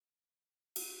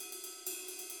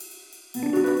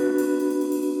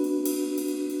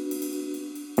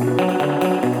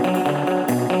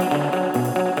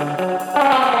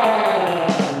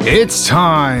It's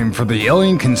time for the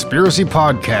Alien Conspiracy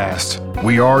Podcast.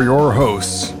 We are your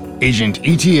hosts, Agent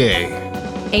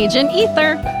ETA, Agent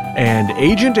Ether, and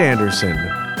Agent Anderson.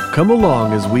 Come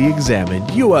along as we examine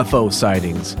UFO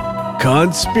sightings,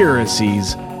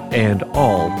 conspiracies, and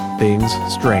all things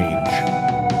strange.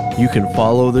 You can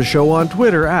follow the show on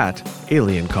Twitter at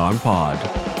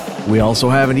AlienConPod. We also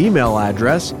have an email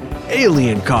address,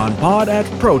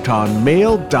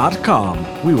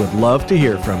 alienconpod@protonmail.com. We would love to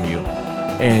hear from you.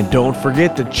 And don't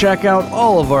forget to check out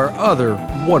all of our other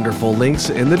wonderful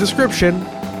links in the description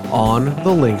on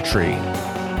the Linktree.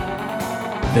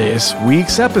 This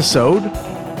week's episode,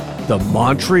 the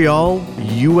Montreal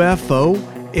UFO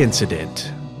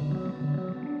Incident.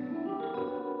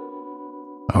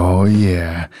 Oh,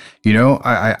 yeah. You know,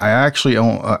 I actually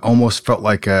almost felt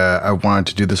like I wanted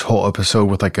to do this whole episode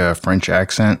with like a French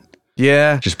accent.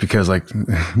 Yeah. Just because like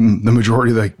the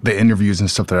majority of like the interviews and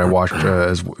stuff that I watched,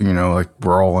 as you know, like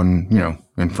we're all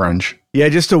in French. Yeah.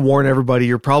 Just to warn everybody,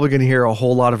 you're probably going to hear a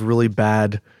whole lot of really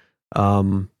bad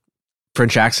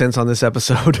French accents on this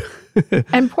episode.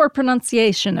 and poor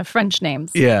pronunciation of French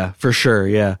names. Yeah, for sure.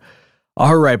 Yeah.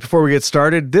 All right. Before we get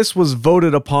started, this was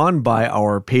voted upon by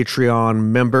our Patreon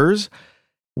members.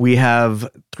 We have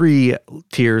 3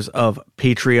 tiers of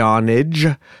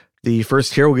Patreonage. The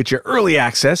first tier will get you early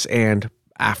access and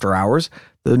after hours.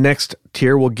 The next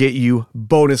tier will get you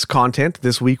bonus content.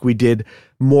 This week we did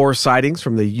more sightings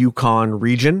from the Yukon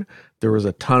region. There was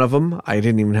a ton of them. I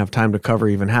didn't even have time to cover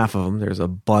even half of them. There's a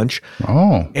bunch.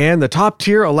 Oh. And the top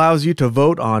tier allows you to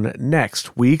vote on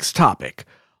next week's topic.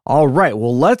 All right,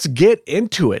 well, let's get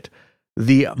into it.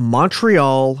 The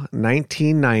Montreal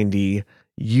 1990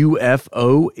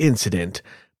 UFO incident.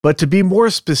 But to be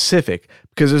more specific,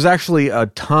 because there's actually a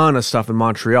ton of stuff in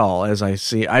Montreal, as I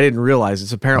see. I didn't realize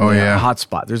it's apparently a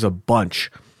hotspot. There's a bunch.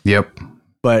 Yep.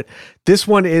 But this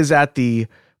one is at the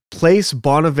Place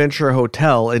Bonaventure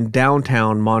Hotel in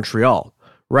downtown Montreal,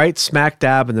 right smack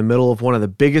dab in the middle of one of the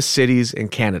biggest cities in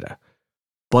Canada.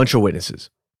 Bunch of witnesses.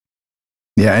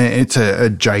 Yeah, it's a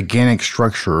gigantic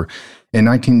structure. In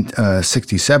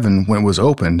 1967, when it was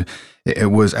opened,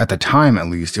 it was, at the time at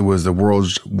least, it was the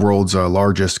world's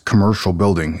largest commercial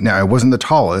building. Now, it wasn't the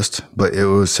tallest, but it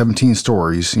was 17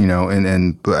 stories, you know,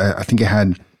 and I think it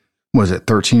had, was it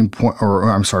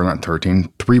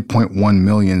 3.1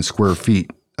 million square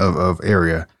feet of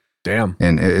area. Damn.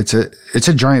 And it's a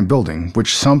giant building,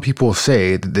 which some people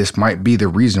say that this might be the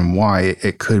reason why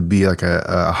it could be like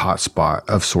a hot spot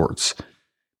of sorts,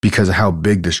 because of how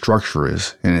big the structure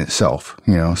is in itself,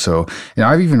 you know. So, and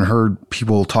I've even heard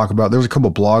people talk about. There's a couple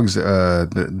of blogs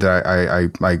that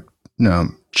I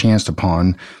chanced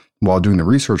upon while doing the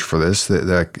research for this.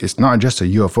 That it's not just a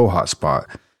UFO hotspot.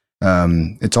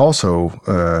 It's also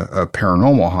a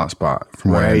paranormal hotspot,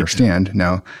 from what I understand.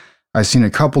 Now, I've seen a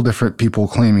couple different people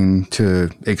claiming to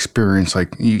experience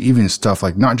like even stuff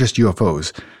like not just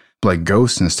UFOs, like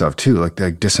ghosts and stuff too, like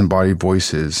disembodied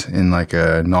voices and like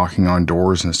knocking on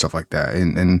doors and stuff like that.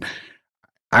 And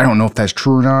I don't know if that's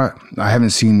true or not. I haven't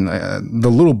seen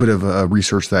the little bit of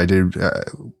research that I did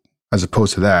as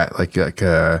opposed to that.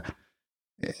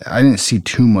 I didn't see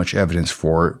too much evidence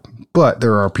for it, but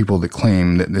there are people that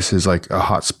claim that this is like a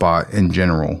hot spot in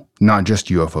general, not just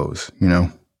UFOs, you know?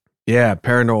 Yeah,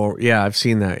 paranormal. Yeah, I've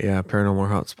seen that. Yeah, paranormal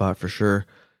hotspot for sure.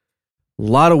 A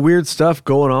lot of weird stuff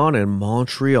going on in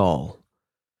Montreal.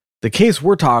 The case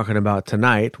we're talking about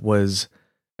tonight was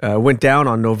went down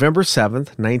on November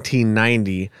 7th,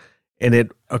 1990, and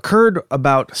it occurred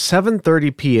about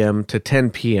 7:30 p.m. to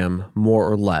 10 p.m.,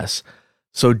 more or less.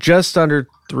 So just under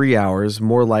 3 hours,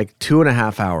 more like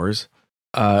 2.5 hours.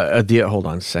 Hold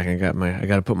on a second. I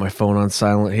got to put my phone on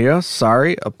silent here.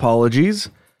 Sorry, apologies.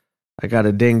 I got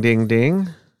a ding, ding, ding.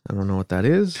 I don't know what that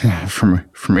is. From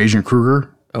Agent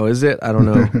Kruger. Oh, is it? I don't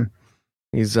know.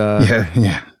 He's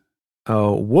yeah.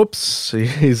 Oh, whoops.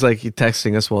 He's like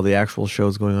texting us while the actual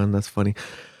show's going on. That's funny.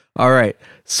 All right.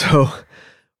 So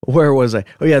where was I?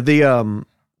 Oh yeah, the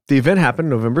event happened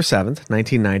November 7th,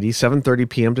 1990, 7:30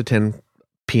 p.m. to 10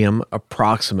 p.m.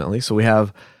 approximately. So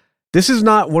this is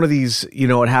not one of these, you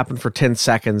know, it happened for 10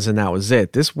 seconds and that was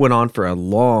it. This went on for a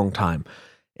long time.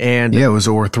 And yeah, it was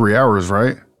over 3 hours,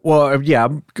 right? Well, yeah,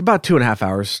 about 2.5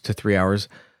 hours to 3 hours.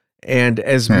 And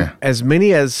as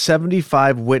many as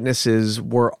 75 witnesses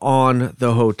were on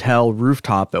the hotel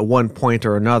rooftop at one point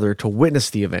or another to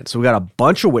witness the event. So we got a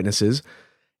bunch of witnesses,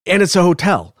 and it's a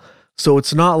hotel. So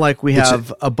it's not like we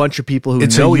have a bunch of people who know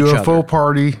each other. It's a UFO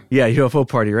party. Yeah, UFO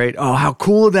party, right? Oh, how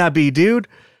cool would that be, dude?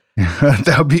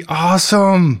 That would be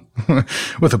awesome.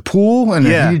 With a pool and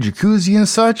a heated jacuzzi and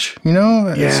such,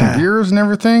 some beers and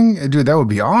everything. Dude, that would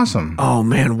be awesome. Oh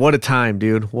man, what a time,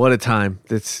 dude. What a time.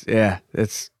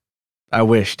 I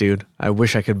wish, dude. I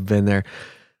wish I could have been there.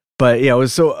 But yeah, it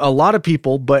was so a lot of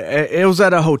people, but it was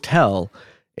at a hotel,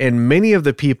 and many of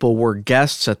the people were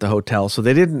guests at the hotel, so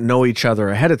they didn't know each other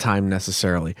ahead of time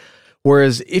necessarily.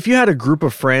 Whereas if you had a group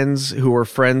of friends who were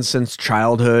friends since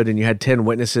childhood and you had 10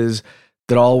 witnesses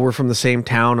that all were from the same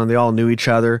town and they all knew each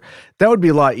other, that would be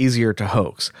a lot easier to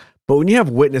hoax. But when you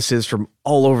have witnesses from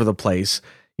all over the place,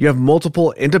 you have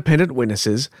multiple independent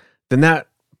witnesses, then that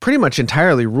pretty much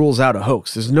entirely rules out a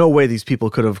hoax. There's no way these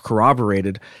people could have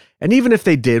corroborated. And even if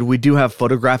they did, we do have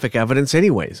photographic evidence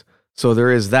anyways. So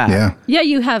there is that. Yeah,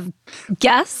 you have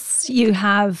guests, you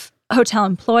have hotel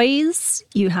employees,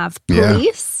 you have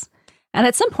police, and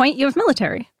at some point you have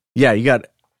military. Yeah, you got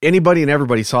anybody and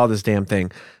everybody saw this damn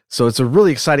thing. So it's a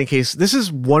really exciting case. This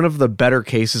is one of the better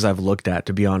cases I've looked at,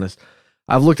 to be honest.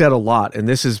 I've looked at a lot, and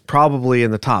this is probably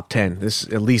in the top 10. This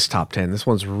at least top 10. This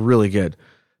one's really good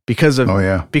because of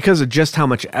just how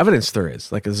much evidence there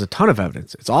is. Like, there's a ton of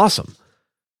evidence. It's awesome.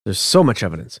 There's so much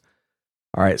evidence.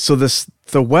 All right, so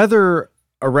the weather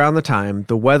around the time,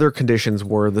 the weather conditions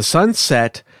were the sun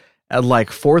set at like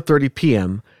 4:30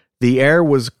 p.m. The air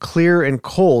was clear and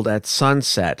cold at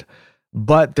sunset,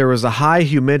 but there was a high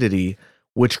humidity,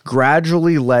 which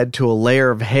gradually led to a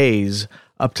layer of haze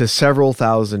up to several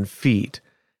thousand feet.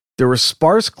 There were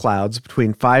sparse clouds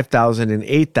between 5,000 and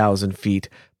 8,000 feet,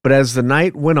 but as the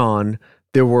night went on,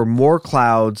 there were more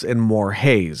clouds and more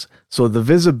haze. So the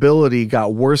visibility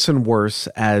got worse and worse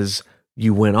as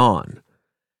you went on.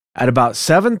 At about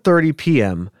 7:30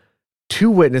 p.m., 2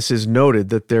 witnesses noted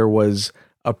that there was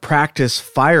a practice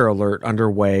fire alert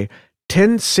underway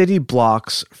 10 city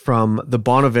blocks from the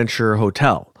Bonaventure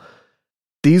Hotel.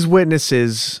 These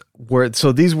witnesses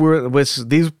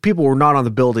these people were not on the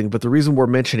building, but the reason we're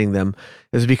mentioning them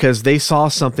is because they saw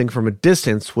something from a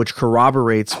distance which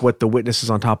corroborates what the witnesses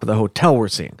on top of the hotel were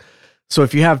seeing. So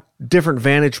if you have different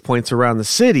vantage points around the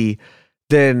city,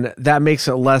 then that makes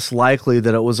it less likely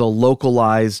that it was a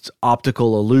localized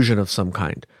optical illusion of some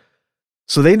kind.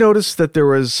 So they noticed that there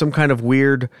was some kind of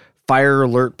weird fire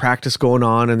alert practice going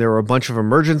on, and there were a bunch of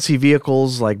emergency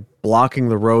vehicles like blocking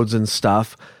the roads and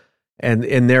stuff. And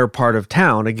in their part of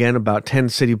town, again, about 10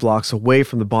 city blocks away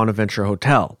from the Bonaventure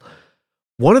Hotel.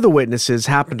 One of the witnesses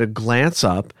happened to glance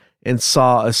up and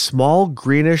saw a small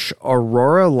greenish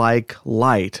aurora-like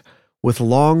light with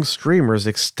long streamers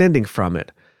extending from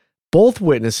it. Both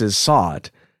witnesses saw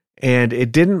it, and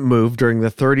it didn't move during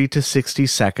the 30 to 60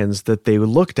 seconds that they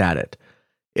looked at it.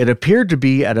 It appeared to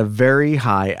be at a very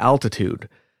high altitude.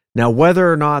 Now,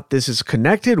 whether or not this is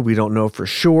connected, we don't know for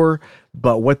sure,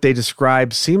 but what they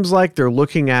describe seems like they're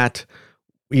looking at,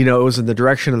 it was in the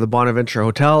direction of the Bonaventure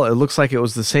Hotel. It looks like it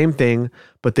was the same thing,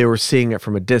 but they were seeing it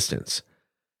from a distance.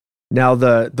 Now,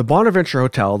 the Bonaventure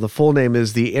Hotel, the full name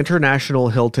is the International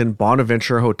Hilton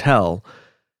Bonaventure Hotel.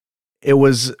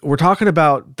 We're talking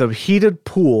about the heated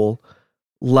pool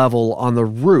level on the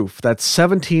roof that's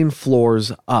 17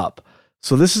 floors up.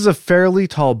 So this is a fairly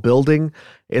tall building.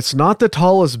 It's not the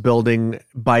tallest building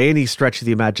by any stretch of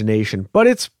the imagination, but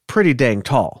it's pretty dang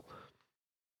tall.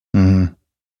 Mm-hmm.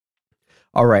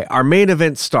 All right, our main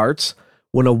event starts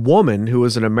when a woman who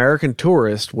was an American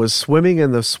tourist was swimming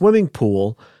in the swimming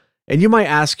pool, and you might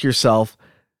ask yourself,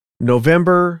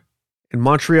 November in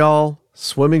Montreal,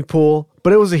 swimming pool,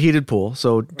 but it was a heated pool,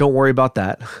 so don't worry about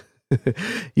that.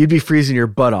 You'd be freezing your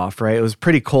butt off, right? It was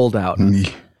pretty cold out.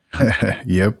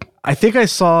 Yep. I think I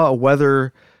saw a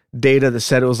weather data that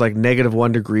said it was like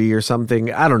 -1 degree or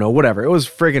something. I don't know, whatever. It was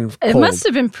friggin' cold. It must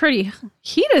have been pretty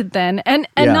heated then. And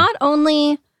not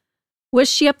only was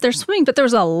she up there swimming, but there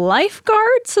was a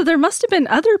lifeguard. So there must have been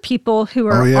other people who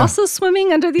were also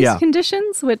swimming under these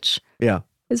conditions, which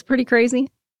is pretty crazy.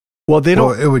 Well,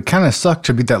 it would kind of suck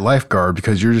to be that lifeguard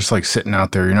because you're just like sitting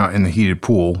out there. You're not in the heated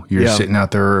pool. You're sitting out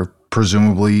there,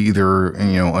 presumably either,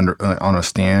 under on a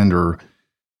stand, or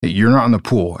you're not in the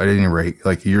pool at any rate.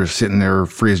 Like, you're sitting there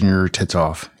freezing your tits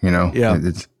off, Yeah.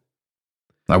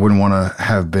 I wouldn't want to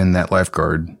have been that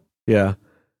lifeguard. Yeah.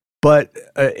 But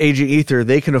Agent Ether,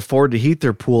 they can afford to heat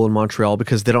their pool in Montreal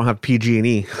because they don't have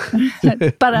PG&E.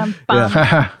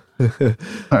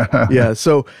 Yeah.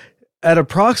 So at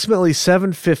approximately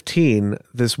 7:15,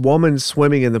 this woman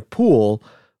swimming in the pool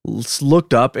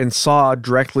looked up and saw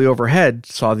directly overhead,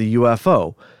 saw the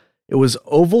UFO. It was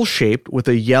oval shaped with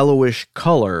a yellowish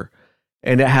color,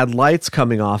 and it had lights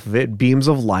coming off of it, beams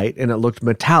of light, and it looked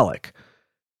metallic.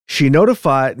 She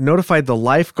notified the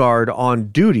lifeguard on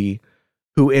duty,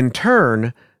 who in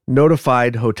turn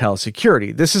notified hotel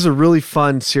security. This is a really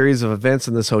fun series of events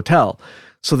in this hotel.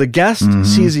 So the guest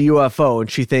sees a UFO and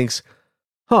she thinks,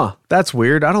 that's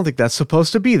weird. I don't think that's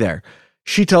supposed to be there.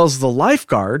 She tells the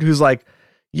lifeguard, who's like,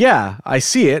 yeah, I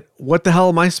see it. What the hell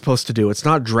am I supposed to do? It's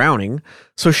not drowning.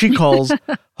 So she calls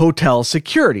hotel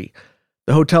security.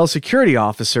 The hotel security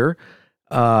officer,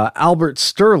 Albert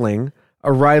Sterling,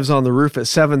 arrives on the roof at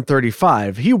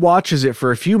 7:35. He watches it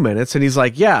for a few minutes and he's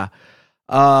like,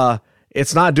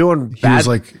 it's not doing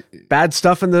bad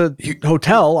stuff in the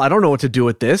hotel. I don't know what to do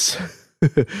with this.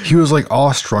 He was like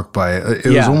awestruck by it. It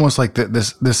was almost like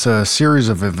this series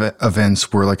of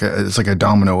events where it's like a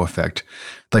domino effect.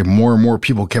 Like more and more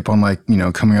people kept on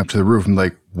coming up to the roof and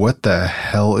like, what the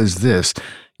hell is this?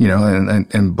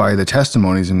 And by the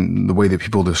testimonies and the way that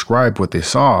people described what they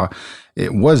saw,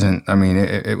 it wasn't,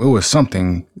 it was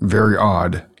something very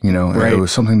odd, Right. It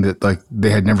was something that like they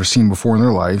had never seen before in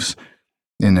their lives.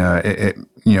 And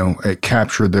it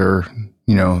captured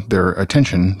their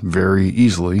attention very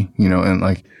easily,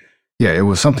 and it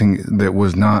was something that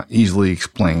was not easily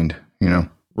explained,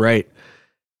 Right.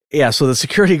 Yeah. So the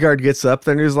security guard gets up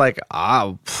there and he's like,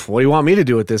 what do you want me to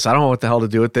do with this? I don't know what the hell to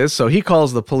do with this. So he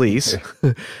calls the police.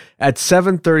 At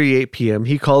 7:38 p.m.,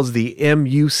 he calls the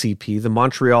MUCP, the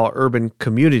Montreal Urban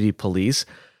Community Police,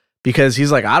 because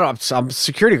he's like, I'm a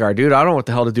security guard, dude. I don't know what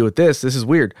the hell to do with this. This is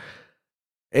weird.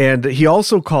 And he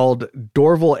also called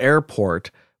Dorval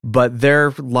Airport, but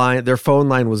their phone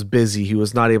line was busy. He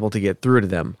was not able to get through to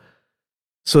them.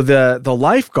 So the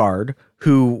lifeguard,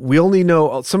 who we only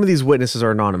know, some of these witnesses are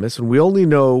anonymous, and we only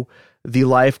know the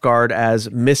lifeguard as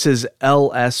Mrs.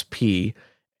 LSP.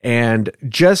 And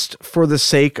just for the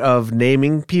sake of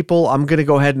naming people, I'm going to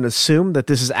go ahead and assume that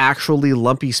this is actually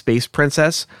Lumpy Space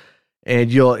Princess.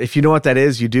 And if you know what that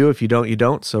is, you do. If you don't, you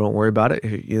don't. So don't worry about it.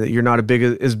 You're not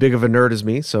as big of a nerd as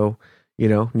me. So,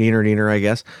 neener, I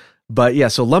guess. But yeah,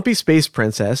 so Lumpy Space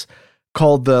Princess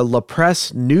called the La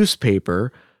Presse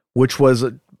newspaper, which was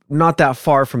not that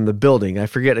far from the building. I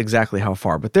forget exactly how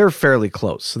far, but they're fairly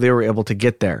close. So they were able to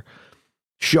get there.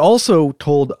 She also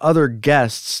told other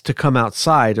guests to come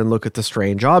outside and look at the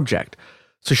strange object.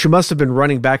 So she must have been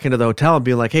running back into the hotel and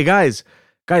being like, hey, guys,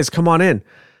 come on in.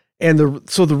 And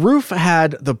so the roof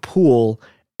had the pool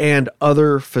and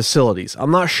other facilities.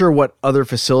 I'm not sure what other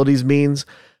facilities means,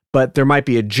 but there might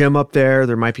be a gym up there.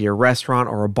 There might be a restaurant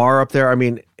or a bar up there. I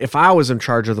mean, if I was in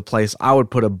charge of the place, I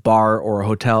would put a bar or a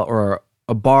hotel or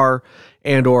a bar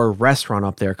and or a restaurant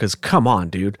up there. Cause come on,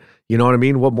 dude. You know what I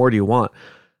mean? What more do you want?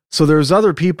 So there's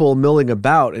other people milling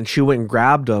about and she went and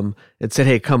grabbed them and said,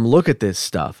 hey, come look at this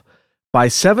stuff. By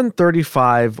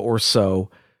 7:35 or so,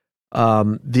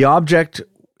 the object,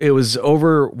 it was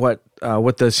over what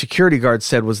the security guard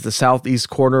said was the southeast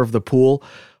corner of the pool.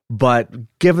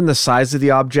 But given the size of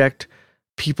the object,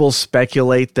 people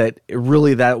speculate that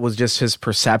that was just his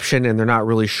perception and they're not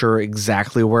really sure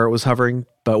exactly where it was hovering.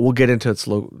 But we'll get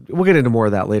into more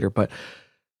of that later. But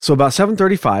so about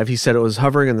 7:35, he said it was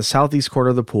hovering in the southeast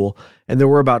corner of the pool, and there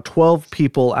were about 12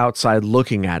 people outside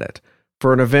looking at it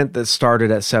for an event that started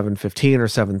at 7:15 or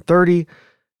 7:30.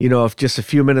 If just a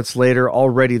few minutes later,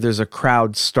 already there's a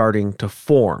crowd starting to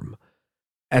form.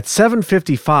 At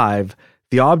 7:55,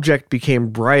 the object became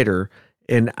brighter,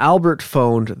 and Albert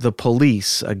phoned the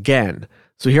police again.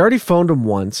 So he already phoned them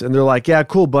once, and they're like, yeah,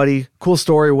 cool, buddy, cool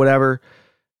story, whatever.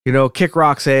 Kick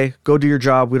rocks, eh? Go do your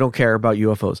job. We don't care about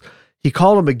UFOs. He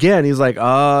called him again. He's like,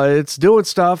 it's doing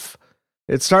stuff.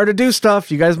 It started to do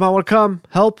stuff. You guys might want to come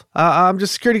help. I'm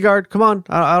just a security guard. Come on.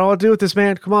 I don't want to do with this,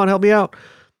 man. Come on, help me out.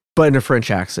 But in a French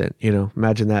accent,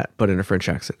 imagine that, but in a French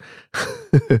accent.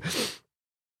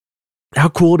 How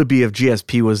cool would it be if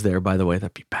GSP was there, by the way?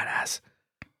 That'd be badass.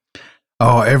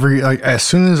 Oh, as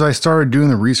soon as I started doing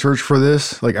the research for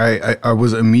this, I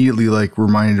was immediately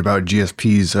reminded about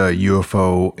GSP's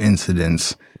UFO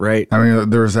incidents. Right. I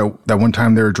mean, there was that one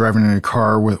time they were driving in a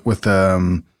car with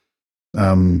who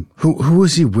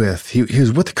was he with? He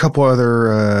was with a couple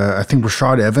other. I think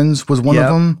Rashad Evans was one of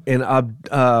them. And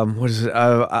what is it?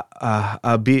 I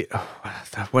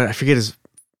forget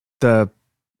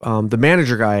the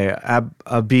manager guy,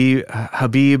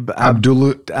 Habib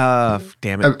Abdullah.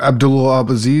 Damn it, Abdullah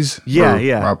Abaziz. Yeah.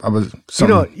 You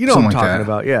know what I'm talking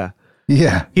about. Yeah.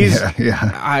 Yeah.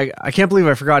 I can't believe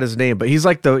I forgot his name, but he's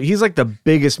like the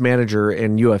biggest manager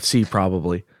in UFC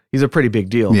probably. He's a pretty big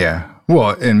deal. Yeah.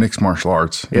 Well, in mixed martial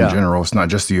arts in general, it's not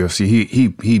just the UFC.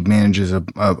 He manages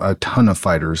a ton of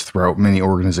fighters throughout many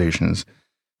organizations.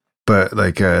 But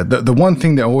the one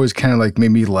thing that always kind of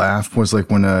made me laugh was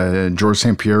when George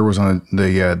St. Pierre was on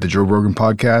the Joe Rogan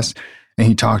podcast, and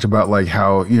he talked about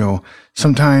how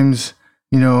sometimes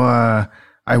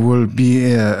I will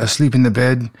be asleep in the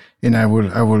bed, and I will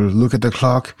look at the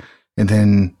clock, and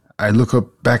then I look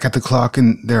up back at the clock,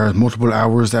 and there are multiple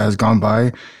hours that has gone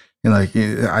by, and like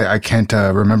I can't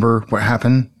remember what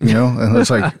happened, you know. And it's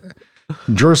like,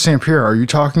 George St. Pierre, are you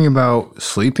talking about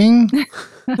sleeping?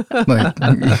 Like,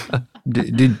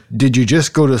 did you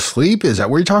just go to sleep? Is that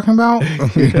what you're talking about?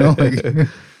 You know, like,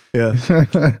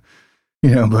 yeah.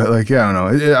 You know, but like, yeah, I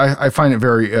don't know. I find it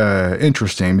very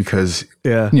interesting because,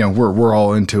 you know, we're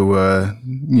all into,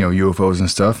 you know, UFOs and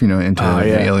stuff, you know, into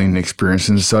alien experiences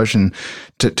and such. And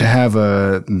to have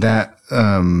that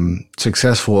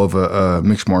successful of a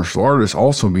mixed martial artist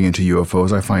also be into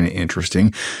UFOs, I find it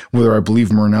interesting. Whether I believe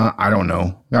him or not, I don't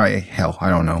know. Hell, I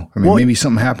don't know. I mean, maybe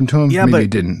something happened to him. Yeah, maybe it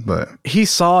didn't, but he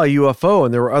saw a UFO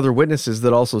and there were other witnesses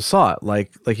that also saw it.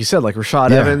 Like you said, like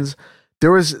Rashad Evans.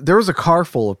 There was a car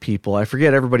full of people. I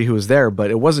forget everybody who was there,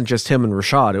 but it wasn't just him and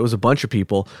Rashad. It was a bunch of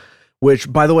people,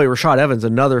 which, by the way, Rashad Evans,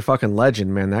 another fucking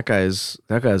legend, man. That guy's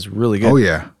really good. Oh,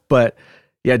 yeah. But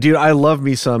yeah, dude, I love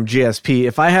me some GSP.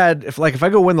 If I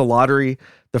go win the lottery,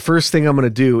 the first thing I'm going to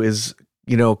do is,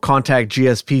 you know, contact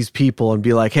GSP's people and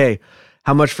be like, hey,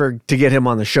 how much to get him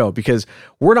on the show? Because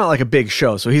we're not like a big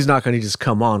show, so he's not going to just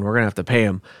come on. We're going to have to pay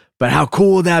him. But how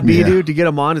cool would that be, dude, to get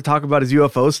him on to talk about his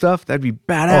UFO stuff? That'd be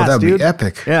badass, that'd dude. Be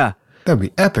epic. Yeah. That'd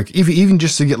be epic. Even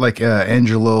just to get like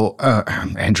Angelo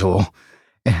Overkill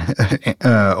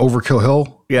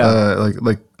Hill. Yeah.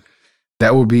 Like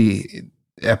that would be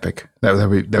epic.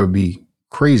 That would be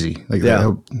crazy. Like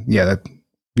that'd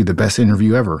be the best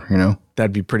interview ever, you know?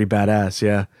 That'd be pretty badass,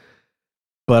 yeah.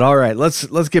 But all right, let's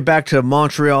get back to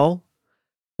Montreal.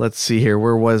 Let's see here.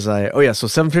 Where was I? Oh, yeah. So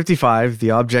 7:55,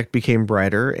 the object became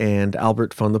brighter, and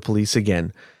Albert phoned the police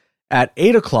again. At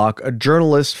 8 o'clock, a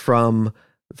journalist from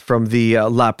the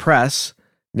La Presse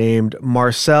named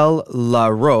Marcel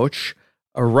Laroche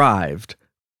arrived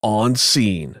on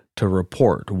scene to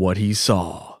report what he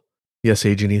saw. Yes,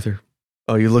 Agent Ether.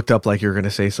 Oh, you looked up like you were going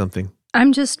to say something.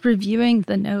 I'm just reviewing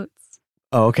the notes.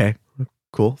 Oh, okay.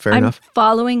 Cool. Fair enough. I'm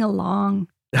following along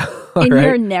in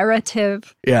your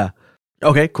narrative. Yeah.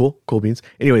 Okay, cool beans.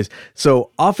 Anyways, so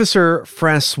Officer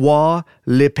Francois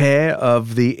Lepay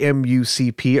of the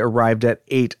MUCP arrived at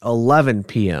 8:11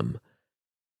 p.m.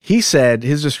 He said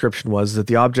his description was that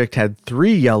the object had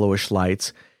 3 yellowish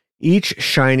lights, each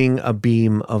shining a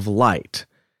beam of light.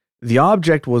 The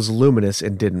object was luminous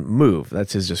and didn't move.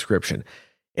 That's his description.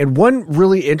 And one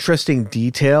really interesting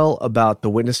detail about the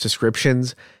witness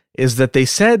descriptions is that they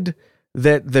said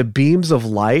that the beams of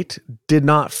light did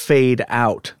not fade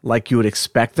out like you would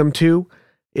expect them to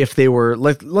if they were,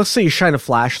 like, let's say you shine a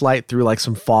flashlight through like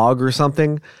some fog or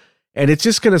something, and it's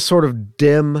just going to sort of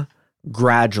dim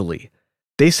gradually.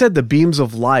 They said the beams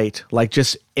of light like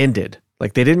just ended.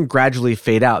 Like they didn't gradually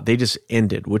fade out. They just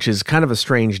ended, which is kind of a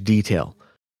strange detail.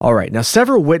 All right. Now,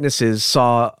 several witnesses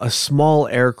saw a small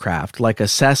aircraft like a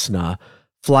Cessna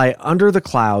fly under the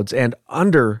clouds and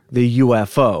under the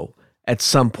UFO at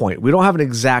some point. We don't have an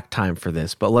exact time for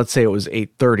this, but let's say it was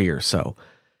 8:30 or so.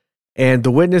 And the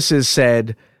witnesses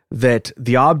said that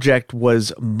the object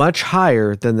was much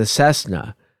higher than the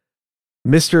Cessna.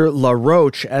 Mr.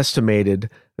 LaRoche estimated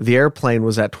the airplane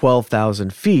was at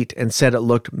 12,000 feet and said it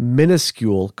looked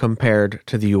minuscule compared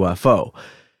to the UFO.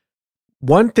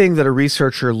 One thing that a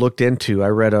researcher looked into, I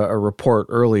read a report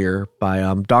earlier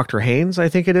by Dr. Haynes, I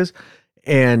think it is,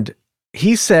 and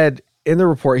he said in the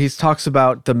report, he talks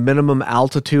about the minimum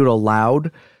altitude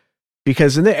allowed,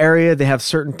 because in the area they have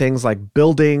certain things like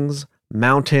buildings,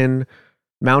 mountains,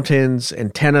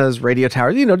 antennas, radio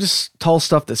towers, you know, just tall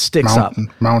stuff that sticks up.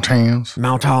 Mountains.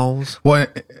 Well,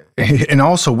 and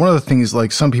also one of the things,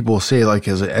 like some people say, like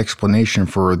as an explanation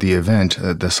for the event,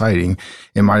 the sighting,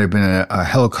 it might have been a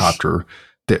helicopter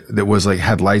that was like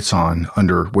had lights on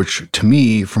under, which to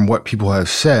me, from what people have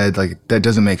said, like that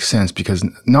doesn't make sense, because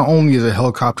not only is a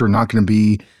helicopter not going to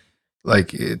be like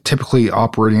typically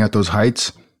operating at those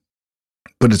heights,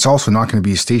 but it's also not going to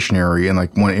be stationary in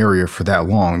like one area for that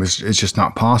long. It's just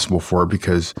not possible for it,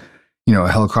 because, you know,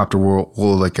 a helicopter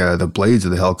will like the blades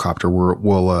of the helicopter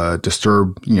will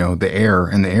disturb, you know, the air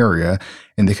in the area,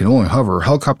 and they can only hover.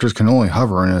 Helicopters can only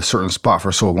hover in a certain spot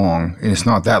for so long, and it's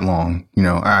not that long. You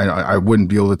know, I wouldn't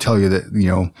be able to tell you that, you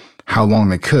know, how long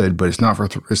they could, but it's not for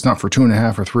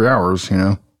 2.5 or 3 hours. You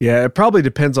know. Yeah, it probably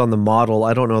depends on the model.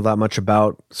 I don't know that much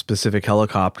about specific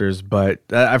helicopters, but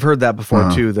I've heard that before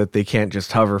too, that they can't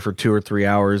just hover for 2 or 3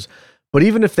 hours. But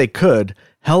even if they could,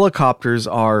 helicopters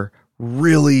are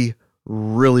really,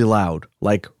 really loud,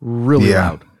 like really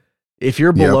loud. If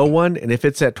you're below one, and if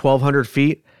it's at 1,200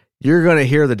 feet, you're going to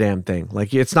hear the damn thing.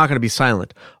 Like, it's not going to be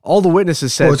silent. All the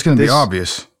witnesses said... Well, it's going to be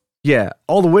obvious. Yeah,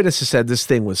 all the witnesses said this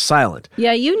thing was silent.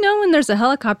 Yeah, when there's a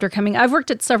helicopter coming. I've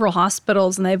worked at several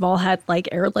hospitals and they've all had like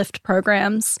airlift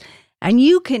programs. And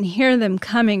you can hear them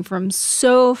coming from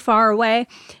so far away.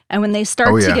 And when they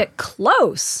start to get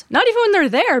close, not even when they're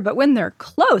there, but when they're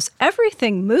close,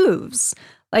 everything moves.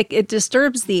 Like it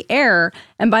disturbs the air.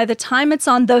 And by the time it's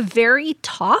on the very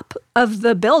top of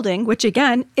the building, which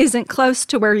again isn't close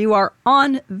to where you are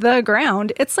on the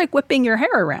ground, it's like whipping your hair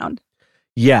around.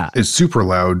 Yeah. It's super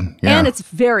loud. Yeah. And it's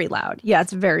very loud. Yeah,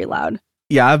 it's very loud.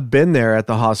 Yeah, I've been there at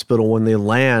the hospital when they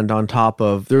land on top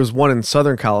of, there was one in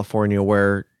Southern California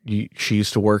where she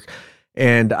used to work.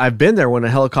 And I've been there when a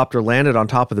helicopter landed on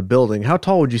top of the building. How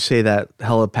tall would you say that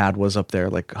helipad was up there?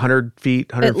 Like 100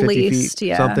 feet, 150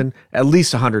 feet, something? At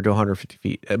least 100 to 150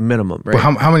 feet at minimum, right?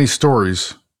 Well, how many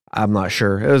stories? I'm not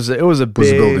sure. It was a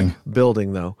big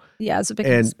building though. Yeah, it was a big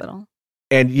hospital.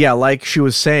 And yeah, like she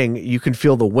was saying, you can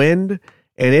feel the wind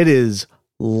and it is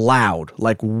loud,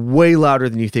 like way louder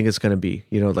than you think it's going to be,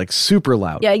 like super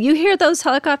loud. Yeah, you hear those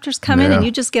helicopters come in and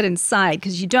you just get inside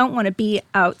because you don't want to be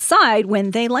outside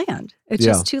when they land. It's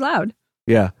just too loud.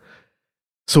 Yeah.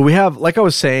 So we have, like I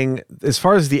was saying, as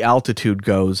far as the altitude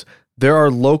goes, there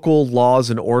are local laws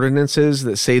and ordinances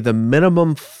that say the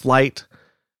minimum flight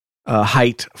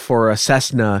height for a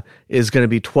Cessna is going to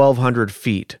be 1,200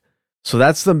 feet. So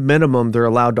that's the minimum they're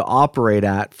allowed to operate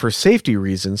at for safety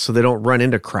reasons so they don't run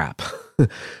into crap.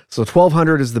 So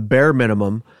 1,200 is the bare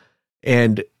minimum.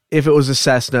 And if it was a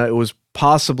Cessna, it was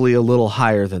possibly a little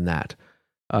higher than that.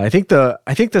 I think the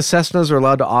Cessnas are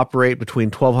allowed to operate between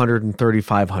 1,200 and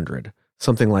 3,500,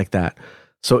 something like that.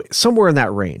 So somewhere in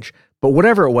that range. But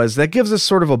whatever it was, that gives us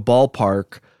sort of a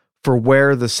ballpark for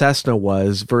where the Cessna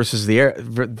was versus the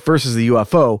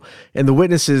UFO, and the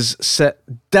witnesses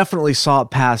definitely saw it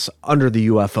pass under the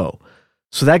UFO.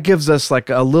 So that gives us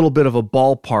like a little bit of a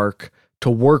ballpark to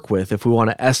work with if we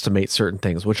want to estimate certain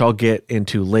things, which I'll get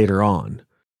into later on.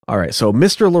 All right, so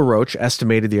Mr. LaRoche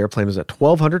estimated the airplane was at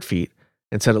 1,200 feet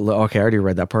and said, okay, I already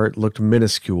read that part, looked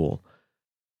minuscule.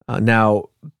 Now,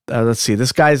 let's see,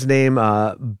 this guy's name,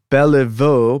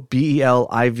 Beliveau,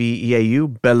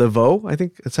 Beliveau, Beliveau, I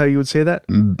think that's how you would say that.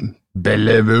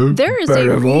 Beliveau. There is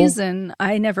a reason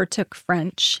I never took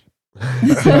French.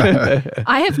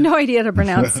 I have no idea to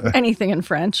pronounce anything in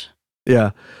French.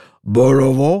 Yeah.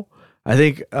 Beliveau. I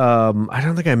think, I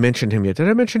don't think I mentioned him yet. Did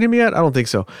I mention him yet? I don't think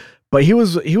so. But he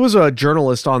was a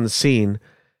journalist on the scene,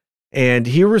 and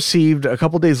he received, a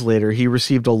couple days later, he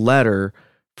received a letter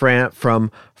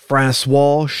from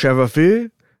Francois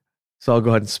Chevalier. So I'll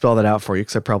go ahead and spell that out for you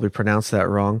because I probably pronounced that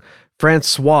wrong.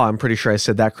 Francois, I'm pretty sure I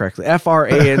said that correctly. Francois.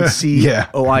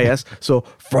 So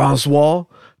Francois.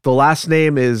 The last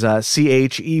name is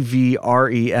Chevrefils.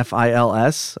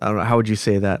 I don't know. How would you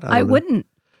say that? I wouldn't.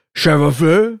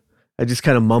 Chevalier. I just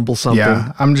kind of mumble something.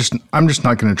 Yeah, I'm just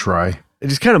not going to try. I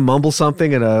just kind of mumble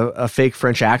something in a fake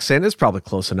French accent. It's probably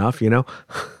close enough,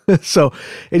 So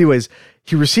anyways,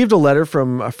 he received a letter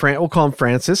from we'll call him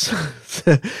Francis,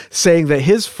 saying that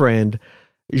his friend,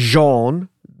 Jean,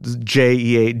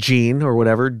 Jean or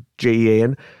whatever,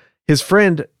 Jean, his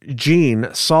friend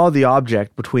Jean saw the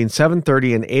object between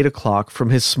 7:30 and 8 o'clock from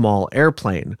his small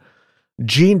airplane.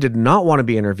 Jean did not want to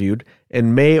be interviewed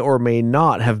and may or may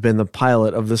not have been the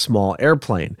pilot of the small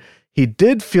airplane. He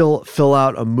did fill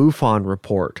out a MUFON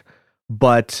report,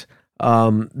 but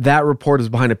that report is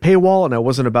behind a paywall, and I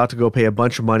wasn't about to go pay a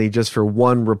bunch of money just for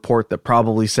one report that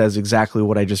probably says exactly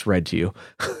what I just read to you.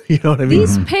 You know what I mean?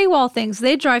 These paywall things,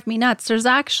 they drive me nuts. There's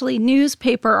actually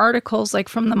newspaper articles like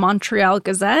from the Montreal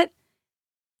Gazette,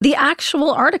 the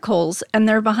actual articles, and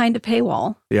they're behind a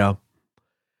paywall. Yeah.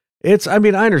 I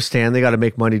understand they got to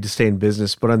make money to stay in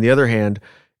business, but on the other hand,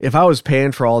 if I was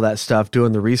paying for all that stuff,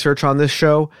 doing the research on this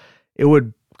show, it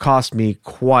would cost me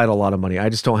quite a lot of money. I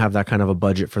just don't have that kind of a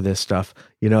budget for this stuff,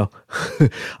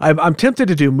 I'm tempted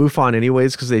to do MUFON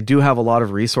anyways because they do have a lot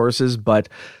of resources, but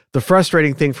the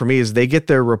frustrating thing for me is they get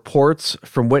their reports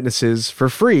from witnesses for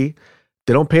free.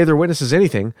 They don't pay their witnesses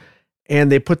anything,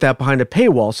 and they put that behind a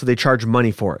paywall, so they charge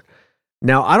money for it.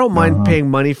 Now, I don't mind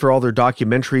paying money for all their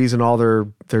documentaries and all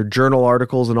their journal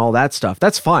articles and all that stuff.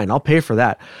 That's fine. I'll pay for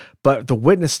that. But the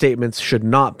witness statements should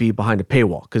not be behind a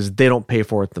paywall because they don't pay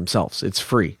for it themselves. It's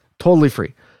free, totally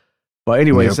free. But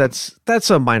anyways, that's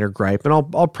a minor gripe, and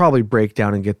I'll probably break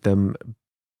down and get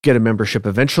a membership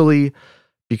eventually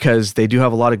because they do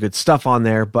have a lot of good stuff on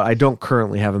there. But I don't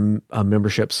currently have a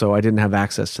membership, so I didn't have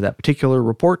access to that particular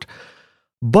report.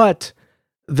 But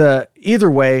either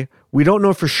way, we don't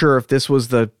know for sure if this was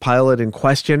the pilot in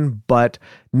question, but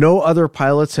no other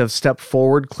pilots have stepped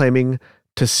forward claiming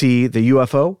to see the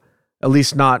UFO, at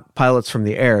least not pilots from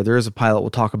the air. There is a pilot we'll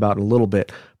talk about in a little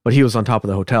bit, but he was on top of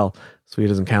the hotel, so he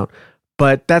doesn't count.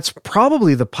 But that's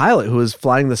probably the pilot who was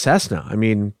flying the Cessna. I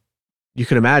mean, you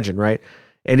can imagine, right?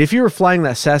 And if you were flying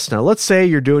that Cessna, let's say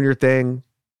you're doing your thing,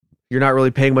 you're not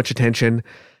really paying much attention,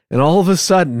 and all of a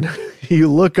sudden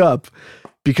you look up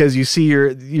because you see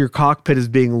your cockpit is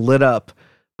being lit up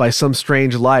by some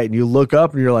strange light, and you look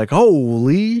up and you're like,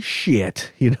 holy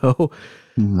shit, you know?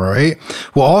 Right.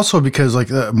 Well, also because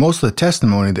like most of the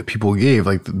testimony that people gave,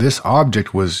 like this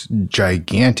object was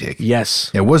gigantic. Yes.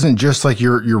 It wasn't just like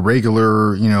your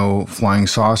regular, flying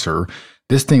saucer.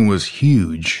 This thing was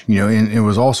huge, and it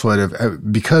was also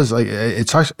because like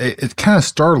it's kind of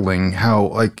startling how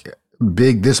like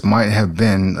big this might have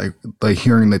been, like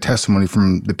hearing the testimony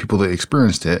from the people that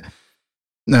experienced it.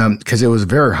 Because it was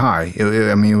very high.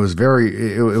 It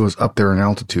was up there in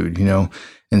altitude,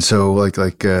 and so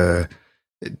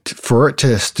for it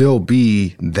to still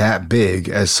be that big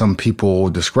as some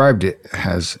people described it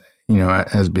as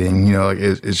being,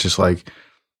 it's just like,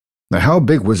 how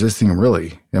big was this thing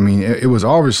really? I mean, it was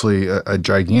obviously a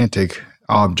gigantic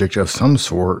object of some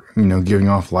sort, giving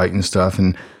off light and stuff.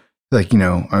 And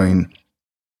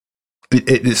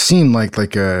it seemed like I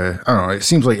don't know, it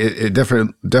seems like it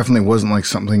definitely wasn't like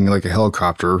something like a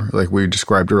helicopter, like we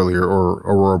described earlier, or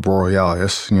Aurora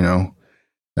Borealis,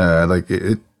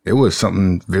 it was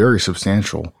something very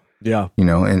substantial. Yeah.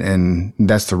 And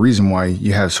that's the reason why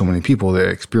you have so many people that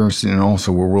experienced it and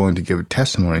also were willing to give a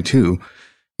testimony too.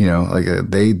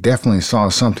 They definitely saw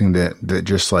something that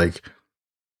just like,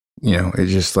 it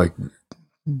just like,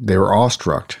 they were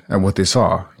awestruck at what they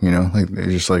saw, they're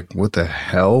just like, what the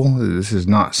hell? This is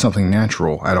not something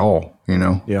natural at all,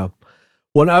 Yeah.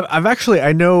 Well,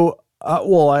 I know,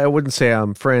 I wouldn't say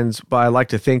I'm friends, but I like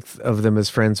to think of them as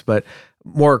friends, but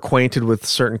more acquainted with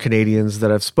certain Canadians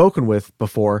that I've spoken with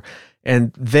before.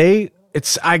 And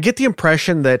I get the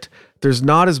impression that there's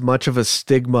not as much of a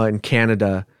stigma in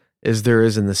Canada as there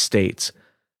is in the States.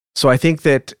 So I think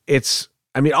that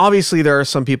obviously there are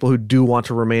some people who do want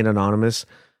to remain anonymous,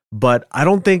 but I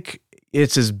don't think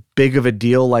it's as big of a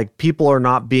deal. Like, people are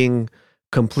not being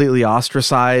completely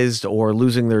ostracized or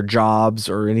losing their jobs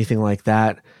or anything like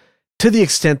that to the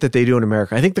extent that they do in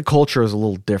America. I think the culture is a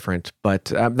little different,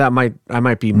 but I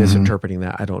might be misinterpreting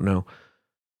that. I don't know.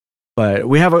 But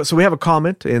we have a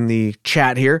comment in the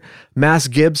chat here. Mass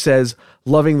Gibb says,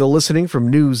 loving the listening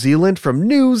from New Zealand,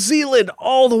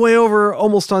 all the way over,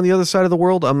 almost on the other side of the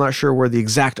world. I'm not sure where the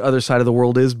exact other side of the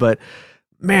world is, but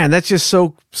man, that's just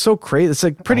so crazy. It's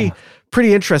like pretty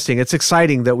interesting. It's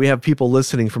exciting that we have people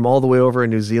listening from all the way over in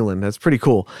New Zealand. That's pretty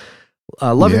cool.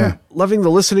 Loving the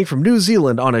listening from New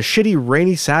Zealand on a shitty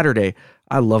rainy Saturday.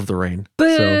 I love the rain.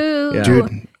 Boo. So, yeah.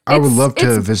 Dude, I would love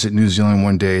to visit New Zealand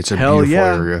one day. It's a beautiful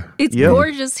area. It's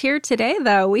gorgeous here today,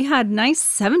 though. We had nice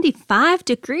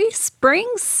 75-degree spring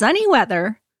sunny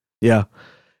weather. Yeah.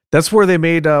 That's where they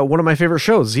made one of my favorite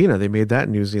shows, Xena. They made that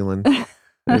in New Zealand.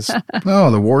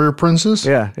 The Warrior Princess?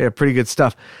 Yeah, pretty good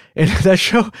stuff. And that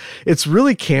show, it's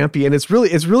really campy, and it's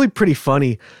really pretty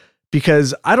funny,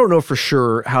 because I don't know for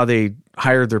sure how they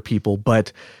hired their people,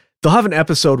 but they'll have an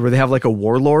episode where they have like a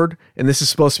warlord, and this is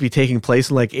supposed to be taking place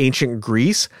in like ancient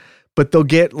Greece, but they'll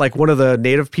get like one of the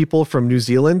native people from New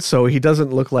Zealand, so he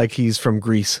doesn't look like he's from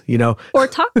Greece, Or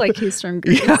talk like he's from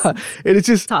Greece. Yeah, and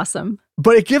it's awesome.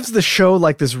 But it gives the show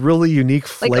like this really unique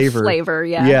flavor. Like a flavor,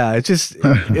 yeah. Yeah, it's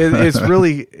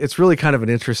really kind of an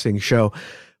interesting show.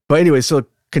 But anyway, so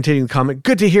continuing the comment.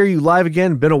 Good to hear you live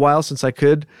again. Been a while since I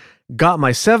could. Got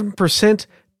my 7%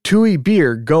 Tui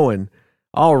beer going.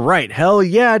 All right. Hell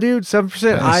yeah, dude. 7%.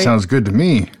 That sounds good to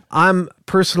me. I'm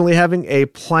personally having a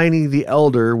Pliny the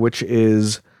Elder, which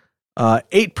is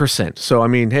 8%. So, I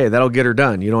mean, hey, that'll get her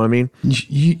done. You know what I mean?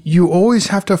 You always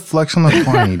have to flex on the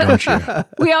Pliny, don't you?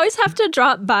 We always have to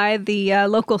drop by the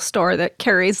local store that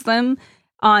carries them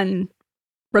on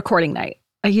recording night.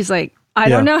 He's like, I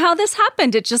don't know how this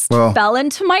happened. It just fell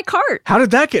into my cart. How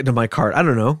did that get into my cart? I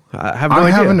don't know. I have no idea.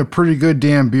 I'm having a pretty good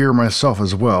damn beer myself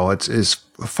as well. It's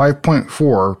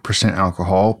 5.4%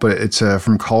 alcohol, but it's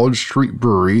from College Street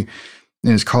Brewery,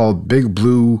 and it's called Big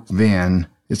Blue Van.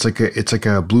 It's like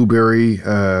a blueberry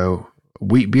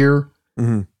wheat beer,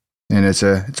 and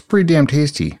it's pretty damn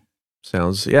tasty.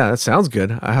 That sounds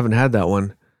good. I haven't had that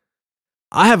one.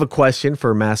 I have a question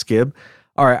for Mass Gibb.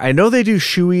 All right, I know they do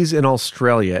shoeies in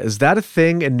Australia. Is that a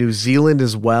thing in New Zealand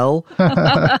as well?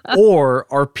 Or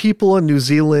are people in New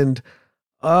Zealand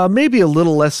maybe a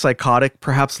little less psychotic,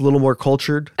 perhaps a little more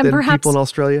cultured than people in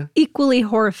Australia? Equally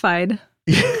horrified.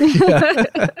 Yeah.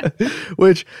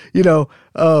 Which,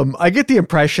 I get the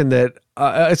impression that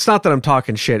it's not that I'm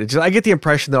talking shit. It's just, I get the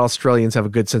impression that Australians have a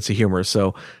good sense of humor,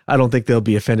 so I don't think they'll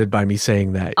be offended by me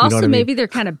saying that. Also, you know maybe they're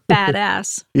kind of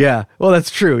badass. Yeah, well, that's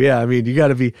true. Yeah, I mean, you got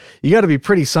to be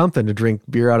pretty something to drink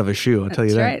beer out of a shoe. I'll tell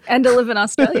you that. Right, and to live in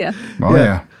Australia.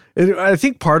 Yeah. I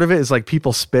think part of it is like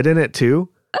people spit in it too.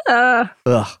 Ugh.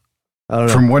 I don't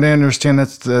know. From what I understand,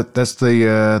 that's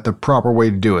the proper way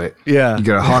to do it. Yeah. You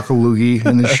got a hock a loogie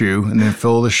in the shoe, and then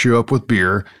fill the shoe up with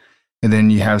beer, and then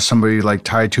you have somebody like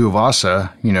Tai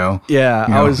Tuivasa,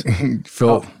 Yeah,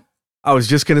 Phil. I was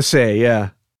just gonna say,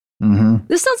 yeah. Mm-hmm.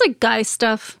 This sounds like guy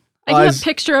stuff. I can't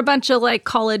picture a bunch of like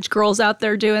college girls out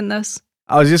there doing this.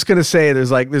 I was just gonna say,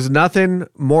 there's nothing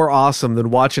more awesome than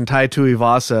watching Tai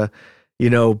Tuivasa,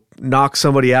 knock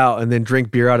somebody out and then drink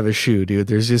beer out of his shoe, dude.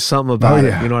 There's just something about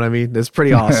it. You know what I mean? That's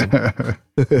pretty awesome.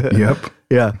 Yep.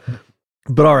 Yeah.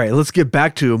 But all right, let's get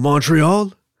back to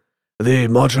Montreal. The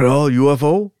Montreal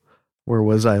UFO. Where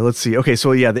was I? Let's see. Okay,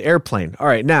 so yeah, the airplane. All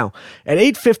right, now at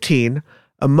 8:15,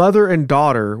 a mother and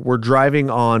daughter were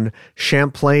driving on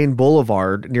Champlain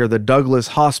Boulevard near the Douglas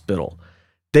Hospital.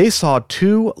 They saw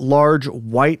two large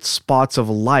white spots of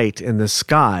light in the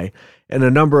sky and a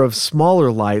number of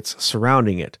smaller lights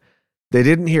surrounding it. They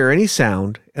didn't hear any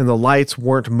sound, and the lights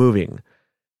weren't moving.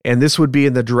 And this would be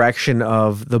in the direction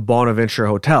of the Bonaventure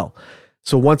Hotel.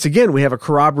 So once again, we have a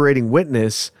corroborating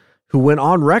witness who went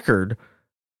on record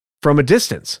from a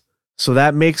distance. So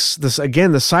that makes this,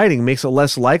 again, the sighting makes it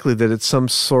less likely that it's some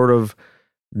sort of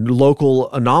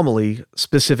local anomaly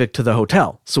specific to the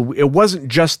hotel. So it wasn't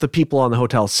just the people on the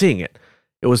hotel seeing it.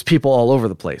 It was people all over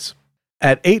the place.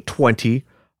 At 8:20,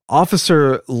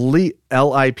 Officer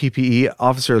L-I-P-P-E,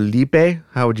 Officer Lippe,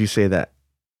 how would you say that?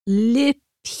 Lippe.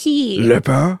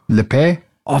 Lippe?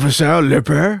 Officer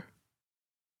Lippe?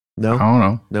 No? I don't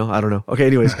know. No, I don't know. Okay,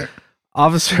 anyways.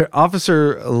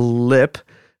 Officer Lippe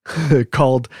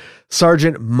called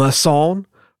Sergeant Masson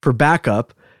for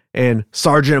backup, and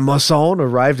Sergeant Masson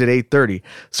arrived at 8:30.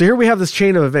 So here we have this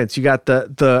chain of events. You got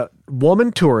the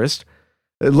woman tourist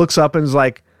that looks up and is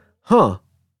like,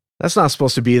 that's not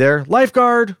supposed to be there.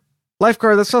 Lifeguard,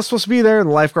 that's not supposed to be there. And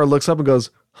the lifeguard looks up and goes,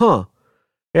 yeah,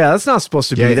 that's not supposed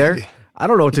to be there. I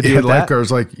don't know what to do with that. The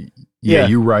lifeguard's like, yeah,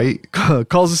 you right.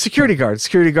 Calls the security guard.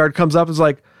 Security guard comes up and is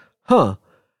like,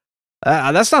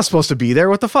 that's not supposed to be there.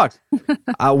 What the fuck?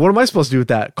 What am I supposed to do with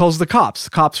that? Calls the cops.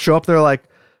 The cops show up. They're like,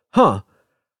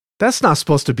 that's not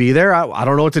supposed to be there. I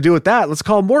don't know what to do with that. Let's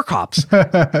call more cops.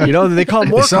 They call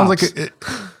more cops.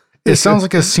 It sounds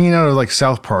like a scene out of like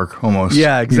South Park almost.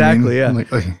 Yeah, exactly. Yeah.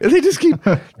 Like,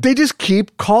 they just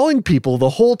keep calling people the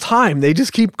whole time. They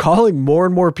just keep calling more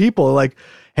and more people like,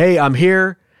 hey, I'm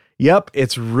here. Yep.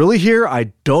 It's really here. I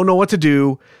don't know what to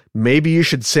do. Maybe you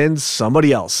should send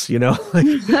somebody else, it's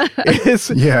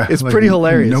pretty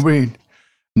hilarious.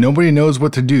 Nobody knows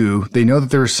what to do. They know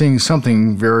that they're seeing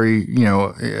something very,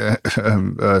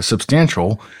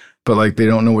 substantial, but like, they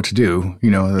don't know what to do,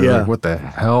 they're like, what the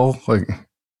hell? Like,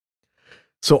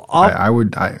 so I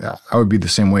would be the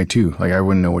same way too. Like, I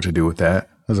wouldn't know what to do with that.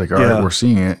 I was like, all right, we're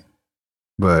seeing it,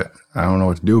 but I don't know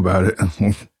what to do about it.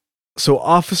 So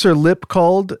Officer Lippe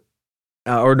called,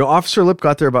 Officer Lippe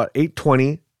got there about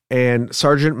 8:20. And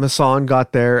Sergeant Masson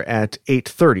got there at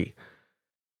 8:30.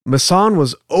 Masson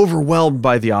was overwhelmed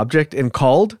by the object and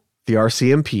called the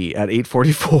RCMP at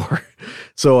 8:44.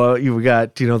 So you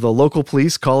got, the local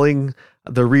police calling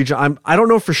the region. I don't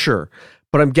know for sure,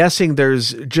 but I'm guessing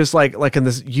there's just like in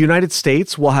the United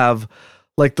States, we'll have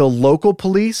like the local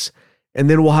police, and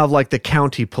then we'll have like the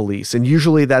county police. And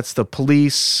usually that's the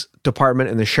police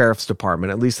department and the sheriff's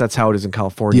department. At least that's how it is in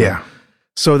California. Yeah.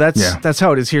 So that's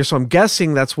how it is here. So I'm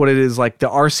guessing that's what it is. Like the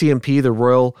RCMP, the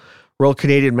Royal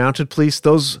Canadian Mounted Police,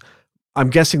 I'm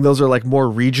guessing those are like more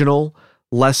regional,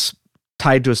 less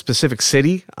tied to a specific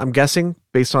city, I'm guessing,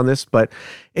 based on this. But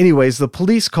anyways, the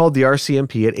police called the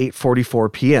RCMP at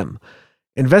 8:44 p.m.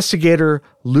 Investigator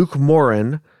Luc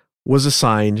Morin was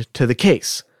assigned to the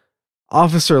case.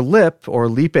 Officer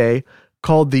Lippe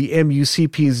called the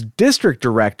MUCP's district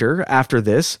director after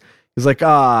this. He's like,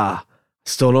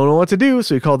 still don't know what to do.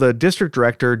 So he called the district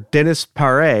director, Dennis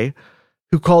Paré,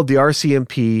 who called the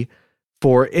RCMP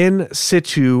for in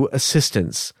situ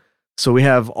assistance. So we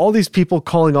have all these people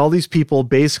calling all these people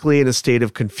basically in a state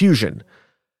of confusion.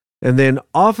 And then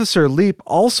Officer Lippe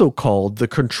also called the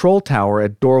control tower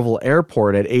at Dorval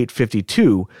Airport at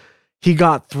 8:52. He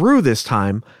got through this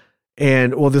time,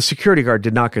 and the security guard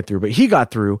did not get through, but he got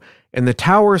through, and the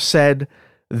tower said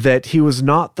that he was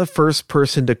not the first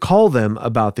person to call them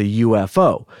about the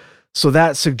UFO. So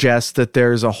that suggests that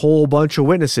there's a whole bunch of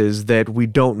witnesses that we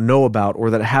don't know about or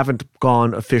that haven't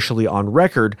gone officially on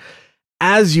record,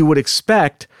 as you would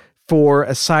expect for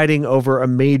a sighting over a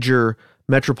major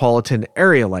metropolitan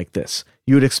area like this.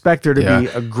 You would expect there to be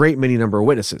a great many number of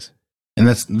witnesses. And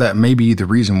that may be the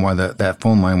reason why that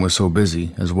phone line was so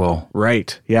busy as well.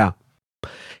 Right, yeah.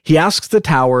 He asks the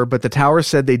tower, but the tower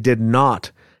said they did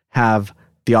not have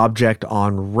the object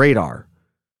on radar.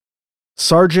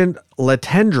 Sergeant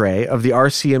Letendre of the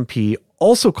RCMP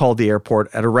also called the airport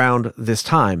at around this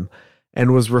time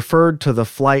and was referred to the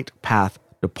flight path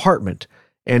department.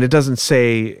 And it doesn't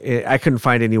say, I couldn't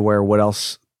find anywhere what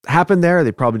else happened there.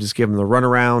 They probably just gave him the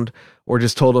runaround or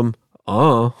just told him,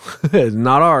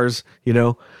 not ours, you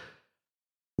know.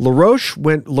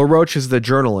 LaRoche is the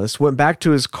journalist, went back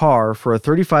to his car for a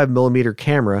 35 millimeter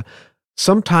camera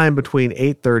sometime between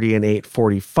 8:30 and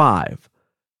 8:45.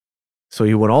 So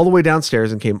he went all the way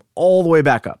downstairs and came all the way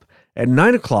back up. At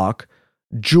 9 o'clock,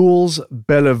 Jules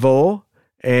Bellevaux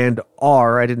and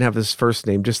R, I didn't have his first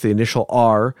name, just the initial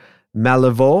R,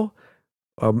 Malivaux,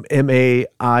 Maillaux,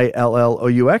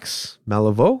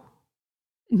 Malivaux?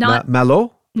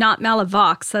 Malo? Not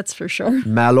Malivox, that's for sure.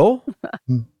 Malo?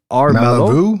 R.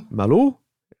 Malibu? Malo?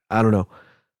 I don't know.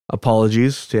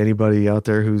 Apologies to anybody out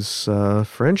there who's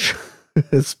French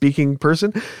speaking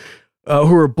person,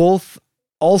 who are both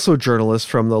also journalists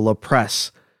from the La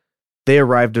Presse. They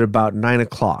arrived at about 9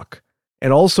 o'clock.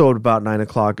 And also at about 9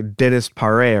 o'clock, Dennis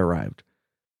Paré arrived.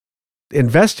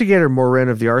 Investigator Morin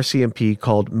of the RCMP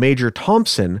called Major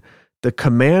Thompson, the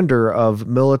commander of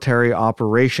military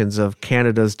operations of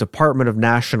Canada's Department of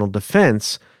National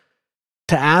Defense,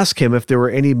 to ask him if there were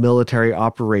any military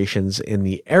operations in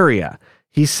the area.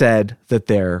 He said that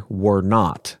there were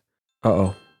not.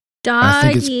 Uh-oh.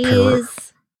 Doggies. I think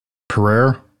it's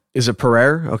Pereira. Is it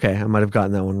Pereira? Okay, I might have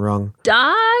gotten that one wrong.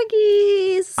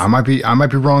 Doggies. I might be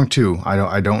wrong too.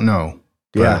 I don't know.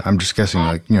 But Yeah. I'm just guessing,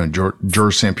 like, you know,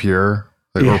 George St. Pierre,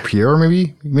 or Pierre,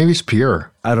 maybe it's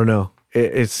Pierre. I don't know.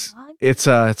 It's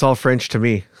all French to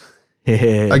me.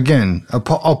 Again,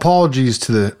 apologies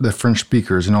to the French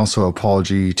speakers, and also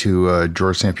apology to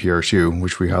George St. Pierre too,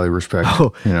 which we highly respect.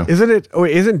 Oh, you know,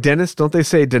 isn't Dennis? Don't they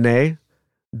say Dene?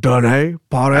 Dene?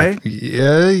 Pare?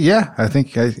 Yeah. I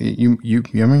think you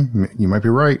might be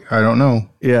right. I don't know.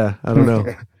 Yeah, I don't know.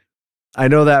 I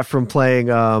know that from playing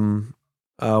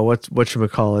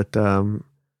whatchamacallit,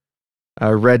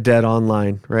 Red Dead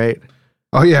Online, right?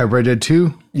 Oh yeah, Red Dead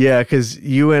 2. Yeah, because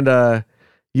you and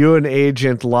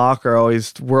Agent Locke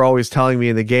we're always telling me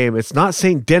in the game, it's not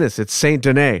Saint Denis, it's Saint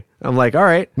Denis. I'm like, all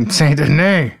right. Saint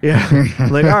Denis. Yeah.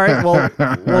 I'm like, all right, well,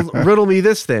 riddle me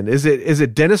this then. Is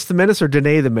it Dennis the Menace or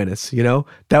Denis the Menace? You know?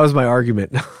 That was my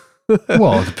argument.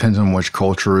 Well, it depends on which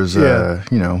culture is,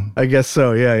 you know. I guess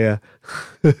so, yeah.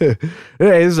 Hey,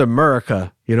 this is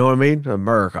America. You know what I mean?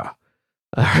 America.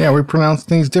 Yeah, we pronounce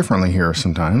things differently here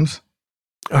sometimes.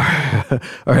 All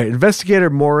right. Investigator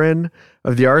Morin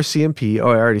of the RCMP. Oh,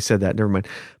 I already said that. Never mind.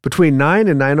 Between 9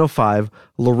 and 9:05,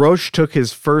 LaRoche took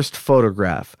his first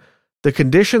photograph. The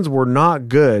conditions were not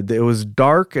good. It was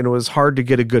dark and it was hard to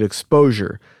get a good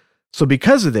exposure. So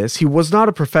because of this, he was not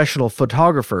a professional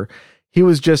photographer. He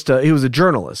was he was a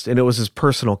journalist, and it was his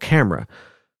personal camera.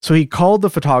 So he called the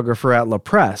photographer at La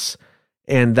Presse,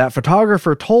 and that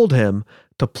photographer told him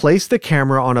to place the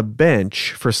camera on a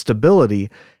bench for stability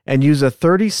and use a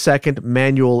 30-second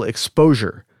manual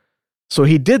exposure. So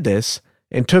he did this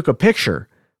and took a picture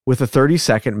with a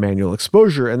 30-second manual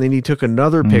exposure, and then he took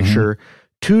another picture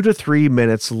 2 to 3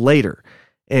 minutes later.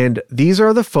 And these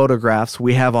are the photographs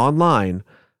we have online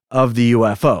of the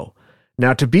UFO.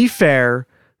 Now, to be fair,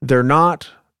 they're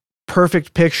not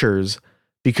perfect pictures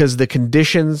because the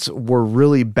conditions were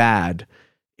really bad.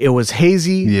 It was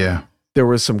hazy. Yeah. There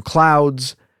was some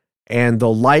clouds, and the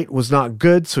light was not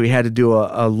good, so he had to do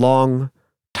a long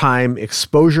time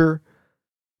exposure.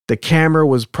 The camera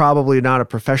was probably not a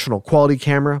professional quality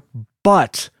camera,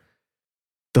 but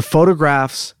the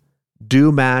photographs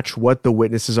do match what the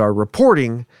witnesses are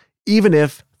reporting, even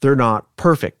if they're not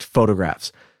perfect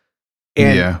photographs.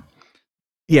 And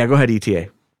yeah, go ahead, ETA.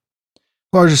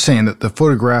 Well, I was just saying that the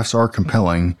photographs are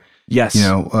compelling. Yes. You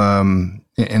know,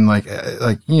 and like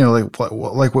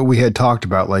what we had talked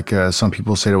about, like some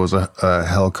people said it was a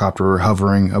helicopter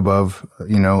hovering above,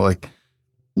 you know, like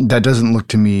that doesn't look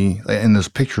to me in those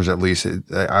pictures, at least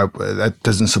that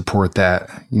doesn't support that,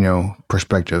 you know,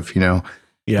 perspective, you know?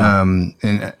 Yeah.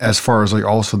 And as far as like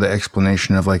also the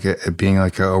explanation of like it being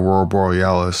like a aurora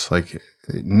borealis, like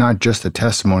not just the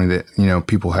testimony that, you know,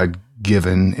 people had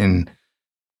given, and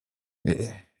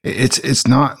it's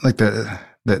not like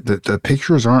the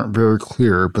pictures aren't very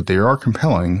clear, but they are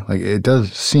compelling. Like it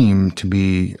does seem to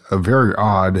be a very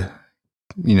odd,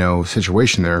 you know,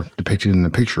 situation there depicted in the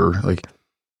picture. Like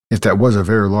if that was a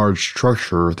very large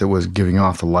structure that was giving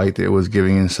off the light that it was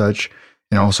giving and such,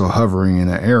 and also hovering in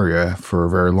that area for a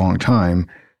very long time,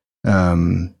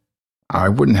 I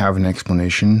wouldn't have an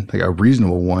explanation, like a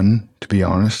reasonable one, to be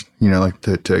honest, like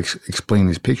to explain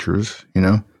these pictures,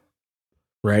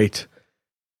 Right.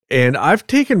 And I've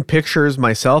taken pictures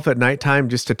myself at nighttime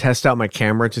just to test out my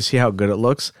camera to see how good it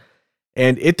looks.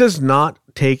 And it does not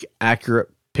take accurate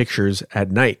pictures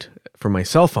at night from my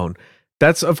cell phone.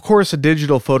 That's, of course, a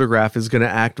digital photograph is going to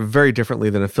act very differently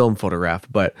than a film photograph.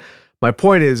 But my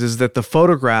point is that the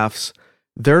photographs,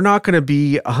 they're not going to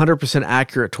be 100%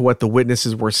 accurate to what the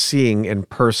witnesses were seeing in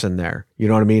person there. You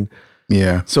know what I mean?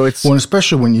 Yeah. So it's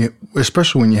especially when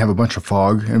you have a bunch of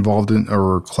fog involved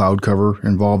or cloud cover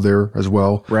involved there as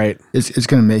well. Right. It's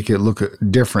going to make it look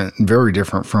different, very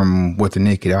different from what the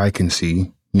naked eye can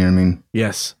see. You know what I mean?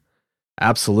 Yes,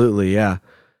 absolutely. Yeah.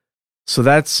 So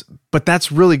that's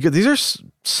really good. These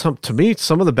are to me,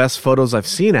 some of the best photos I've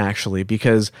seen actually,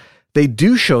 because they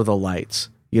do show the lights,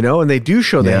 and they do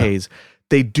show the haze.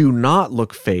 They do not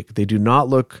look fake. They do not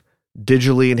look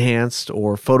digitally enhanced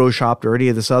or photoshopped or any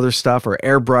of this other stuff or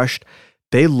airbrushed.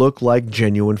 They look like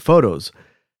genuine photos.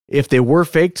 If they were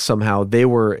faked somehow, they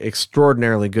were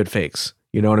extraordinarily good fakes.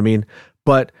 You know what I mean?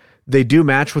 But they do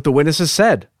match what the witnesses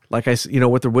said, like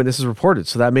what the witnesses reported.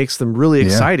 So that makes them really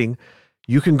exciting.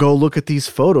 You can go look at these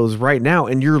photos right now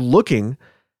and you're looking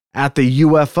at the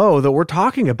UFO that we're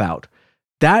talking about.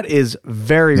 That is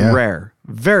very rare.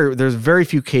 There's very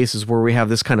few cases where we have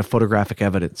this kind of photographic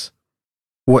evidence.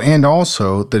 Well, and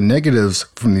also the negatives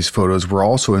from these photos were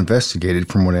also investigated,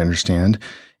 from what I understand,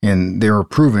 and they were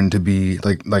proven to be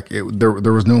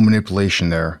there was no manipulation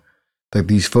there. Like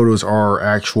these photos are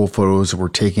actual photos that were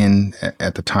taken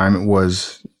at the time it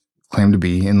was claimed to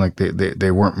be, and like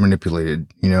they weren't manipulated.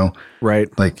 Right?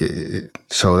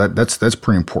 So that's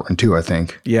pretty important too, I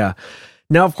think. Yeah.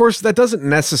 Now, of course, that doesn't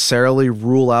necessarily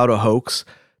rule out a hoax,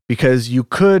 because you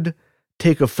could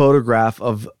take a photograph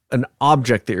of an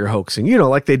object that you're hoaxing,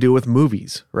 like they do with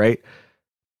movies, right?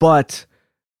 But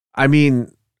I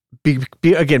mean,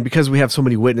 again, because we have so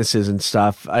many witnesses and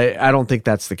stuff, I don't think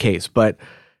that's the case. But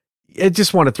I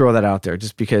just want to throw that out there.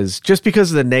 Just because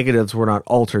the negatives were not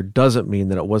altered doesn't mean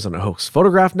that it wasn't a hoax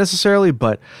photograph necessarily.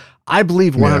 But I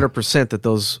believe 100% that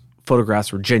those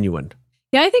photographs were genuine.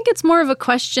 Yeah, I think it's more of a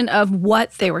question of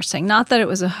what they were saying. Not that it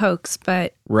was a hoax,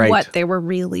 but what they were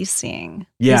really seeing.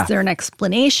 Yeah. Is there an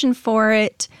explanation for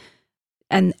it?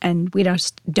 And we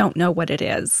just don't know what it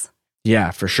is.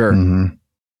 Yeah, for sure. Mm-hmm.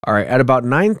 All right. At about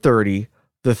 9:30,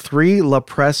 the three La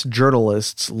Presse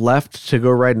journalists left to go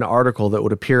write an article that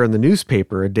would appear in the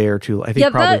newspaper a day or two. I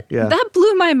think that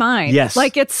blew my mind. Yes.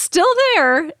 Like, it's still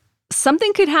there.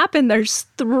 Something could happen. There's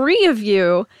three of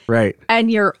you. Right.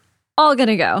 And you're all going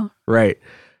to go. Right.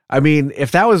 I mean,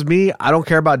 if that was me, I don't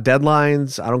care about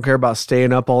deadlines. I don't care about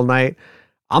staying up all night.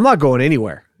 I'm not going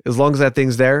anywhere. As long as that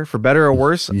thing's there, for better or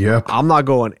worse, I'm not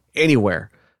going anywhere.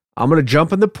 I'm going to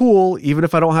jump in the pool, even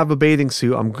if I don't have a bathing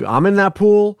suit. I'm in that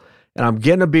pool, and I'm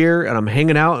getting a beer, and I'm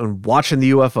hanging out and watching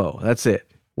the UFO. That's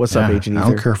it. What's up, Agent Ether? I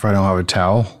don't care if I don't have a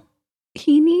towel.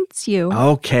 He needs you.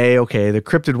 Okay. The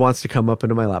cryptid wants to come up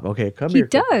into my lap. Okay, come here. He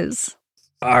does.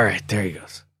 All right, there he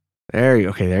goes. There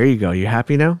you go. You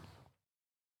happy now?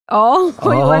 Oh, he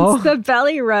wants the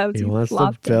belly rubs. He wants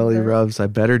the belly rubs. I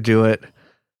better do it.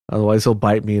 Otherwise, he'll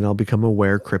bite me and I'll become a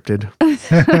cryptid.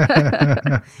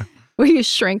 Will you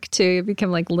shrink too? You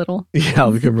become like little? Yeah,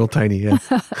 I'll become real tiny. Yeah.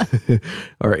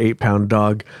 Or 8-pound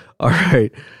dog. All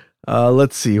right.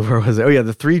 Let's see. Where was it? Oh, yeah.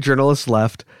 The three journalists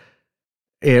left,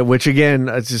 which again,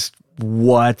 it's just,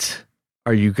 what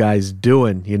are you guys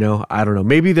doing? I don't know.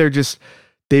 Maybe they've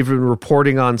been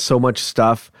reporting on so much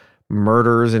stuff,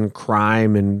 murders and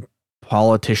crime and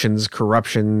politicians,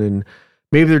 corruption, and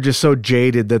maybe they're just so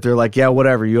jaded that they're like, yeah,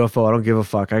 whatever, UFO, I don't give a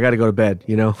fuck. I got to go to bed,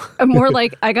 More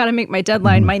like, I got to make my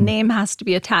deadline. My name has to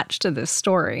be attached to this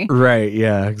story. Right,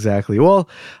 yeah, exactly. Well,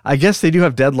 I guess they do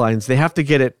have deadlines. They have to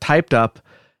get it typed up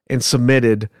and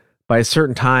submitted by a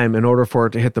certain time in order for it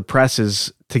to hit the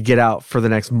presses to get out for the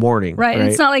next morning. Right, and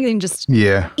it's not like they can just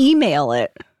email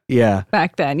it. Yeah.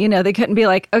 Back then, they couldn't be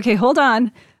like, okay, hold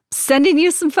on, sending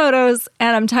you some photos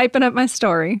and I'm typing up my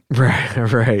story.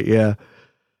 Right, yeah.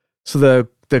 So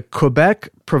the Quebec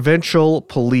Provincial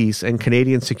Police and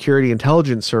Canadian Security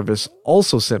Intelligence Service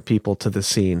also sent people to the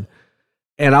scene.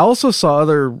 And I also saw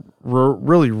other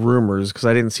really rumors, because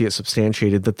I didn't see it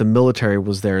substantiated, that the military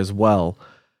was there as well.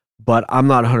 But I'm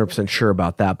not 100% sure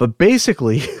about that. But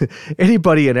basically,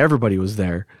 anybody and everybody was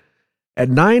there. At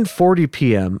 9:40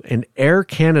 p.m., an Air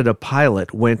Canada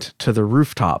pilot went to the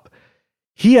rooftop.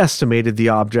 He estimated the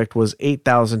object was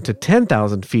 8,000 to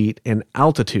 10,000 feet in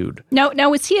altitude. Now,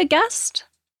 was he a guest?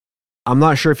 I'm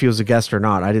not sure if he was a guest or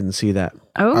not. I didn't see that.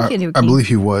 Okay, I believe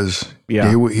he was. Yeah.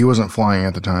 He wasn't flying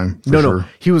at the time. No.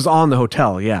 He was on the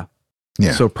hotel. Yeah.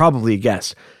 Yeah. So probably a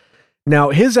guest.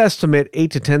 Now, his estimate, 8,000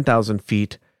 to 10,000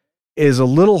 feet, is a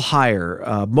little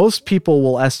higher. Most people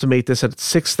will estimate this at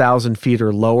 6,000 feet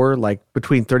or lower, like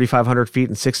between 3,500 feet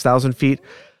and 6,000 feet.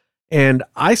 And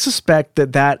I suspect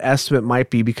that estimate might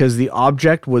be because the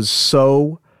object was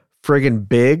so friggin'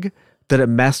 big that it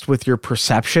messed with your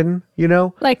perception, you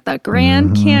know? Like the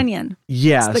Grand Canyon.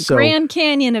 Yeah. It's the Grand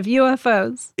Canyon of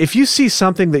UFOs. If you see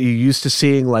something that you're used to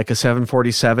seeing, like a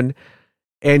 747,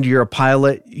 and you're a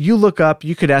pilot, you look up,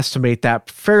 you could estimate that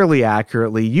fairly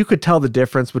accurately. You could tell the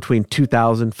difference between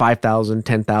 2,000, 5,000,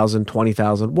 10,000,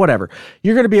 20,000, whatever.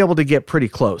 You're going to be able to get pretty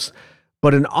close.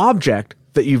 But an object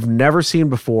that you've never seen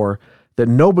before, that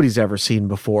nobody's ever seen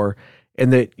before,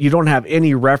 and that you don't have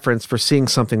any reference for seeing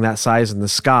something that size in the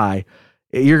sky,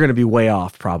 you're going to be way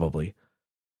off probably.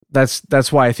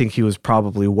 That's why I think he was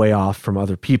probably way off from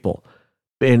other people.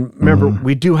 And remember,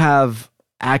 we do have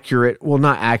not accurate,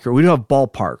 we do have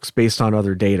ballparks based on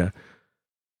other data.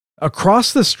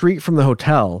 Across the street from the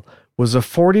hotel was a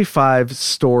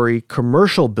 45-story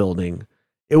commercial building.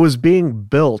 It was being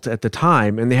built at the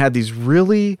time, and they had these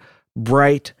really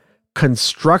bright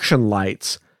construction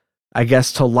lights, I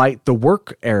guess, to light the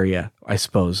work area, I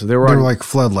suppose. They were like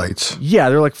floodlights. Yeah,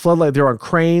 they're like floodlights. They were on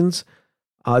cranes.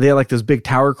 They had like those big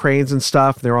tower cranes and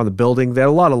stuff. They were on the building. They had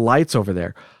a lot of lights over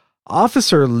there.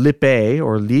 Officer Lip, I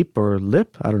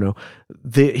don't know.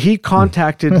 He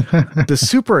contacted the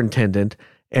superintendent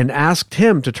and asked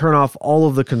him to turn off all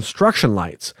of the construction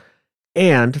lights.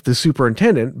 And the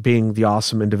superintendent, being the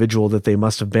awesome individual that they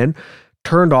must have been,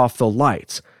 turned off the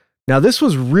lights. Now, this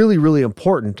was really, really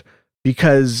important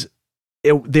because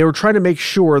they were trying to make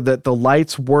sure that the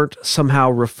lights weren't somehow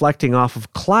reflecting off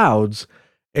of clouds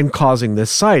and causing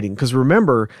this sighting. Because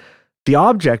remember, the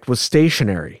object was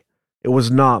stationary. It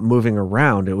was not moving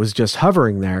around. It was just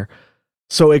hovering there.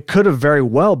 So it could have very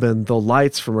well been the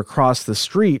lights from across the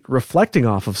street reflecting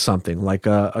off of something like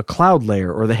a cloud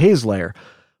layer or the haze layer.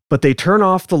 But they turn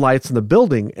off the lights in the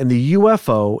building and the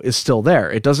UFO is still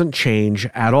there. It doesn't change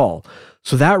at all.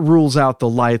 So that rules out the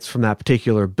lights from that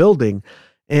particular building.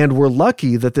 And we're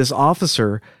lucky that this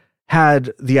officer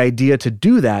had the idea to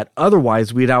do that.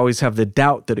 Otherwise, we'd always have the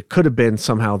doubt that it could have been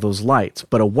somehow those lights,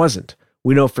 but it wasn't.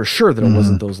 We know for sure that it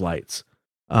wasn't those lights.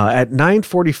 At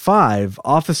 9:45,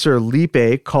 Officer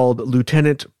Lipe called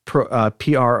Lieutenant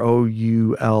Proulx.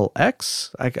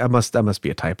 That must be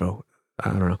a typo. I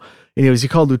don't know. Anyways, he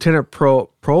called Lieutenant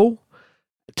Pro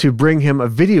to bring him a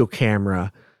video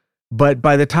camera. But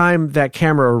by the time that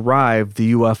camera arrived,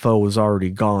 the UFO was already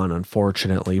gone,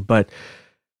 unfortunately. But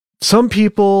some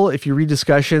people, if you read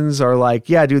discussions, are like,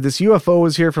 yeah, dude, this UFO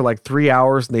was here for like 3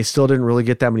 hours and they still didn't really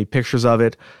get that many pictures of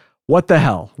it. What the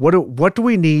hell? What do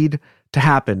we need to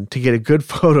happen to get a good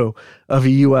photo of a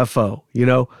UFO? You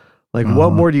know, like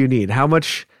what more do you need? How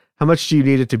much do you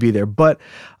need it to be there? But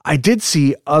I did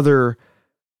see other,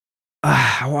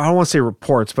 I don't want to say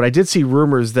reports, but I did see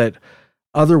rumors that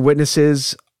other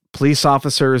witnesses, police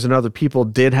officers and other people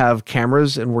did have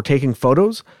cameras and were taking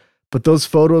photos, but those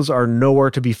photos are nowhere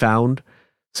to be found,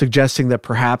 suggesting that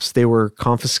perhaps they were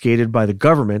confiscated by the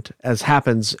government, as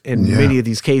happens in many of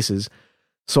these cases.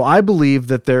 So I believe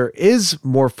that there is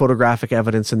more photographic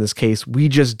evidence in this case. We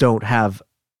just don't have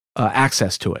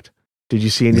access to it. Did you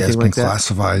see anything like that?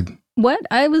 Classified. What?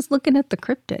 I was looking at the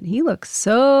cryptid. He looks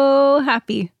so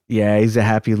happy. Yeah, he's a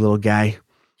happy little guy.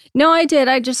 No, I did.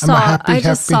 I just saw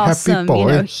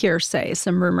some, hearsay,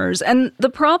 some rumors. And the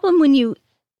problem when you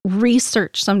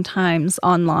research sometimes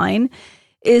online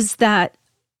is that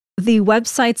the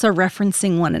websites are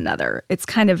referencing one another. It's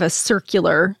kind of a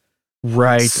circular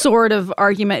sort of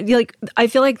argument. Like, I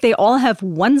feel like they all have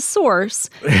one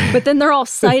source, but then they're all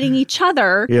citing each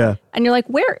other. Yeah. And you're like,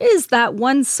 where is that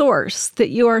one source that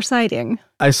you are citing?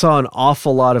 I saw an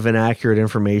awful lot of inaccurate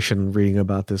information reading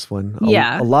about this one.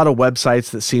 A lot of websites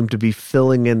that seem to be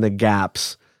filling in the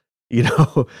gaps, you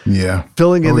know? Yeah.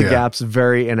 Filling in the gaps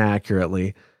very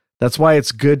inaccurately. That's why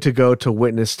it's good to go to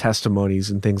witness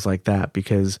testimonies and things like that,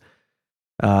 because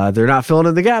they're not filling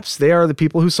in the gaps. They are the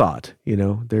people who saw it. You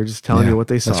know, they're just telling you what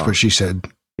they saw. That's what she said.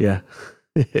 Yeah.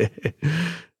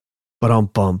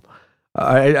 But bum.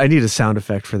 I need a sound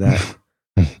effect for that.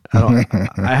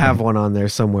 I have one on there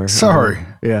somewhere. Sorry.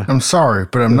 Yeah. I'm sorry,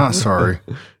 but I'm not sorry.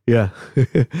 Yeah.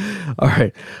 All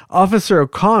right. Officer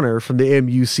O'Connor from the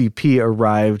MUCP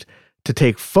arrived to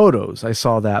take photos. I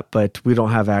saw that, but we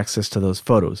don't have access to those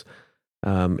photos.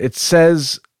 It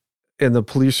says in the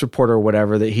police report or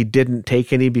whatever that he didn't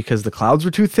take any because the clouds were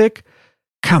too thick.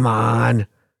 Come on.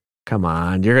 Come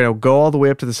on. You're going to go all the way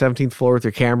up to the 17th floor with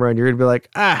your camera and you're going to be like,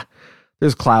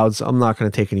 there's clouds. I'm not going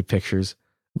to take any pictures.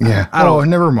 Yeah.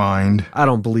 Never mind. I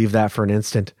don't believe that for an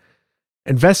instant.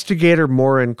 Investigator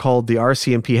Morin called the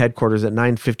RCMP headquarters at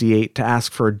 9:58 to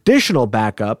ask for additional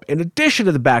backup in addition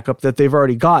to the backup that they've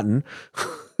already gotten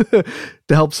to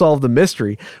help solve the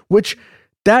mystery, which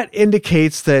that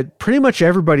indicates that pretty much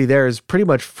everybody there is pretty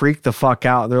much freaked the fuck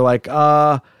out. They're like,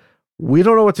 we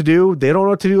don't know what to do. They don't know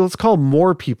what to do. Let's call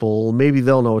more people. Maybe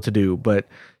they'll know what to do. But,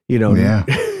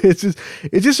 it's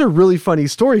just a really funny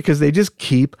story because they just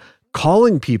keep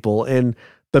calling people. And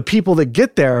the people that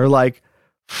get there are like,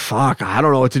 fuck, I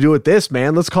don't know what to do with this,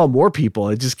 man. Let's call more people.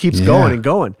 It just keeps going and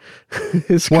going.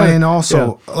 And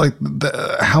also,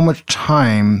 how much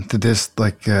time did this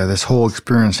this whole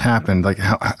experience happen? Like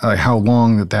how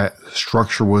long that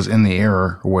structure was in the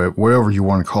air, or whatever you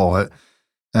want to call it.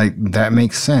 Like that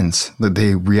makes sense that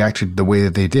they reacted the way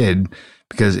that they did,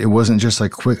 because it wasn't just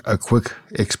like a quick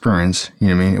experience. You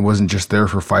know what I mean? It wasn't just there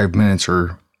for 5 minutes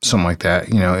or something like that.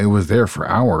 It was there for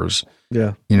hours.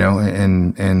 Yeah.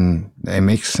 And it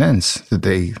makes sense that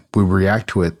they would react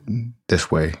to it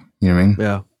this way. You know what I mean?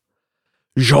 Yeah.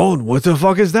 Jean, what the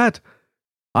fuck is that?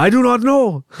 I do not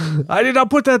know. I did not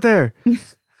put that there.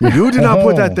 You did not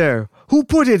put that there. Who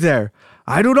put it there?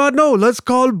 I do not know. Let's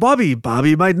call Bobby.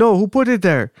 Bobby might know who put it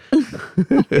there.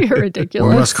 You're ridiculous.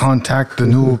 We must contact the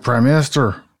new prime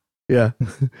minister. Yeah.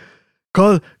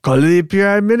 Call the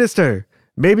prime minister.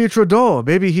 Maybe Trudeau.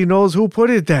 Maybe he knows who put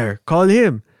it there. Call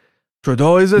him.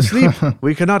 Trudeau is asleep.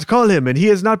 We cannot call him, and he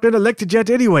has not been elected yet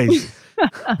anyways.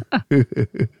 I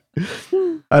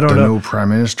don't know. The new prime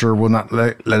minister will not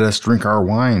let us drink our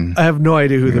wine. I have no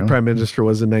idea who the prime minister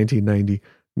was in 1990.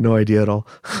 No idea at all.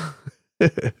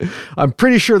 I'm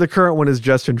pretty sure the current one is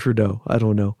Justin Trudeau. I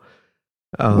don't know.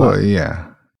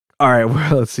 Yeah. All right.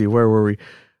 Well, let's see. Where were we?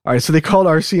 All right. So they called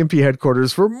RCMP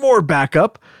headquarters for more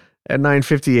backup at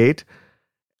 9:58,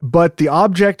 but the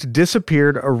object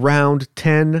disappeared around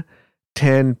 10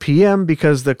 p.m.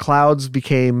 because the clouds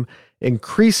became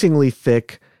increasingly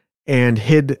thick and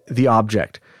hid the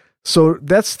object. So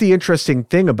that's the interesting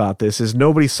thing about this is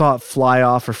nobody saw it fly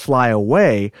off or fly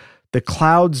away. The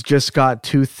clouds just got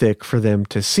too thick for them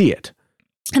to see it.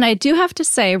 And I do have to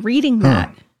say, reading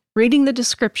the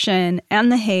description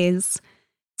and the haze,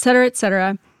 et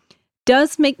cetera,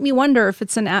 does make me wonder if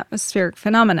it's an atmospheric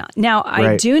phenomenon. Now,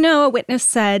 I do know a witness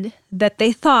said that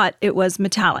they thought it was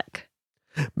metallic.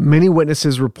 Many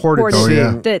witnesses reported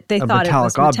seeing that they thought it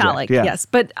was metallic. Yeah. Yes,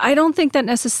 but I don't think that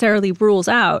necessarily rules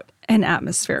out an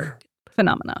atmospheric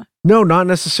phenomena. No, not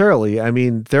necessarily. I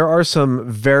mean, there are some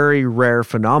very rare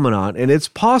phenomenon, and it's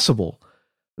possible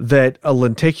that a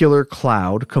lenticular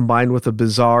cloud combined with a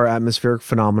bizarre atmospheric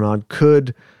phenomenon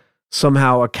could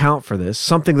somehow account for this,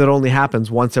 something that only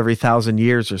happens once every 1,000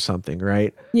 years or something,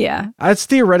 right? Yeah. It's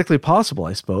theoretically possible,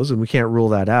 I suppose, and we can't rule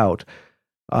that out.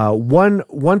 One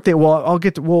thing,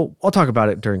 I'll talk about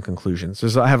it during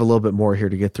conclusions. I have a little bit more here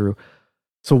to get through.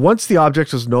 So once the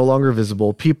object was no longer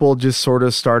visible, people just sort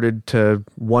of started to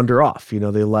wander off. They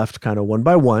left kind of one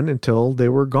by one until they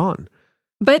were gone.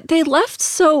 But they left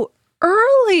so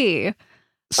early.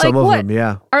 Some of them,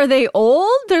 yeah. Are they old?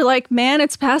 They're like, man,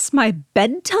 it's past my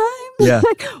bedtime? Yeah.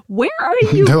 Where are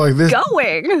you going?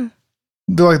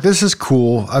 They're like, this is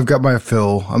cool. I've got my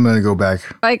fill. I'm going to go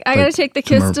back. I got to take the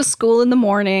kids to school in the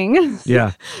morning.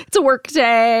 Yeah. It's a work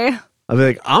day. I'll be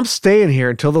like, I'm staying here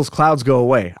until those clouds go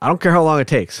away. I don't care how long it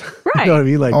takes. Right. You know what I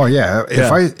mean? Like, oh yeah.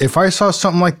 If I saw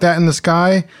something like that in the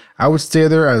sky, I would stay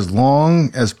there as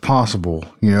long as possible.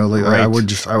 I would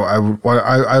just, I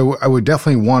would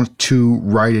definitely want to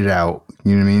ride it out.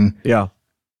 You know what I mean? Yeah.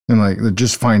 And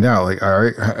just find out, all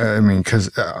right. I mean, because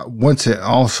once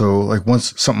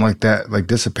something like that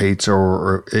dissipates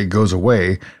or it goes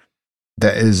away,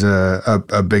 that is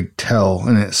a big tell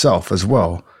in itself as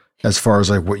well. As far as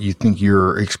what you think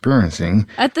you're experiencing.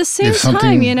 At the same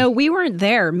time, we weren't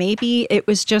there. Maybe it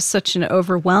was just such an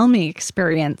overwhelming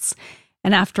experience.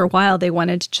 And after a while, they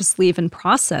wanted to just leave and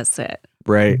process it.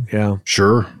 Right. Yeah.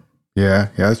 Sure. Yeah.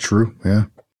 Yeah, that's true. Yeah.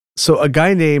 So a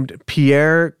guy named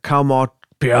Pierre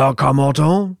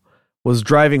Camoton was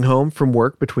driving home from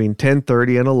work between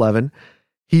 10:30 and 11.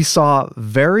 He saw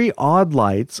very odd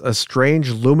lights, a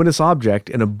strange luminous object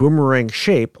in a boomerang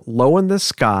shape low in the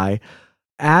sky,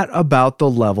 at about the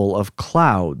level of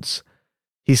clouds.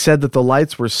 He said that the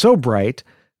lights were so bright,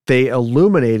 they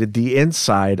illuminated the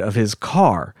inside of his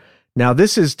car. Now,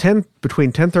 this is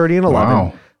between 10:30 and 11.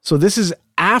 Wow. So this is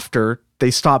after they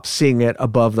stopped seeing it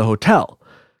above the hotel.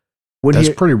 That's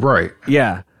pretty bright.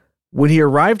 Yeah. When he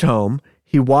arrived home,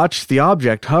 he watched the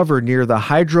object hover near the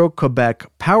Hydro-Quebec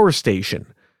power station.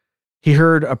 He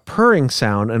heard a purring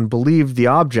sound and believed the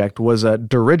object was a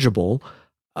dirigible.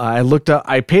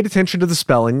 I paid attention to the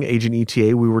spelling, Agent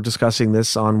ETA. We were discussing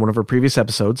this on one of our previous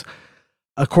episodes.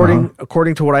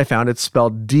 According to what I found, it's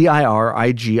spelled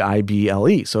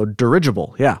dirigible. So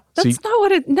dirigible. Yeah. That's not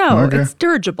what it's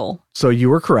dirigible. So you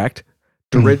were correct.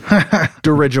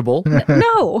 Dirigible.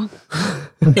 No.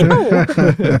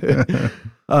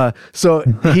 So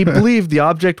he believed the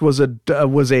object was a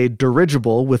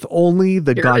dirigible with only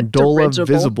the gondola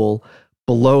visible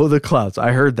below the clouds.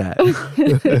 I heard that.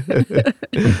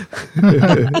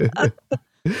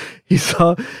 He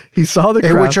saw the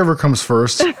craft. Whichever comes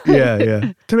first.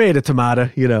 Yeah. Tomato.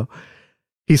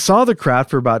 He saw the craft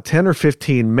for about 10 or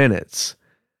 15 minutes.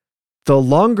 The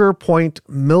Longer Point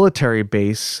military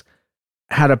base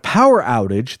had a power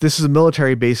outage. This is a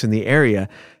military base in the area.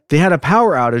 They had a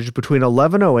power outage between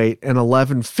 11:08 and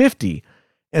 11:50,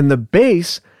 and the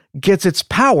base gets its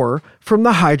power from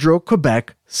the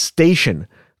Hydro-Quebec station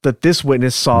that this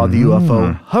witness saw the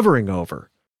UFO hovering over.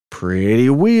 Pretty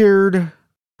weird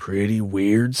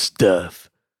stuff.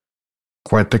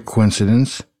 Quite the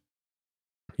coincidence.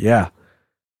 Yeah.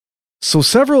 So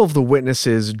several of the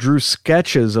witnesses drew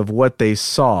sketches of what they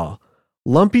saw.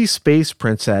 Lumpy Space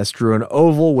Princess drew an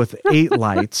oval with 8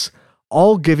 lights,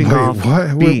 all giving off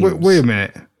beams. Wait a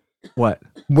minute. What?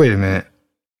 Wait a minute.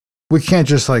 We can't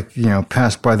just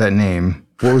pass by that name.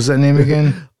 What was that name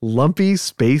again? Lumpy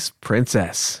Space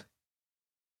Princess.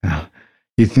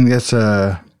 You think that's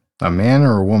a man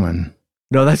or a woman?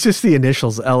 No, that's just the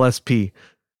initials. LSP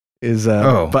is.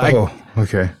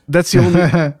 Okay. That's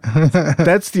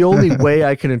the only way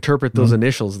I can interpret those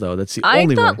initials, though. That's the only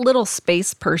way. I thought little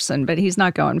space person, but he's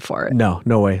not going for it. No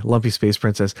way. Lumpy Space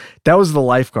Princess. That was the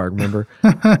lifeguard, remember?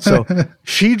 So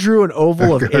she drew an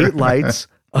oval of 8 lights,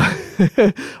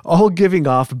 all giving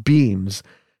off beams.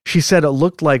 She said it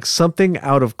looked like something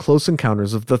out of Close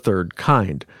Encounters of the Third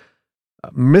Kind.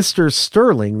 Mr.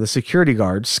 Sterling, the security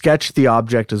guard, sketched the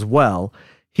object as well.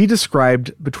 He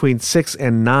described between 6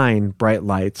 and 9 bright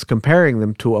lights, comparing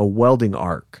them to a welding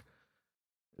arc.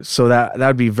 So that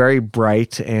would be very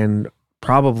bright and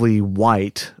probably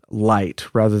white light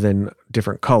rather than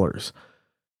different colors.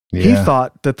 Yeah. He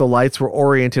thought that the lights were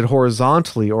oriented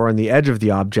horizontally or on the edge of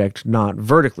the object, not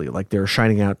vertically, like they were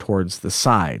shining out towards the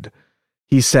side.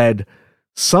 He said,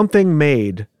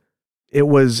 it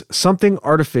was something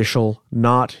artificial,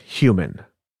 not human.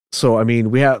 So, I mean,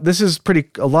 a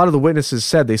lot of the witnesses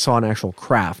said they saw an actual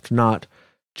craft, not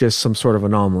just some sort of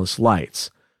anomalous lights.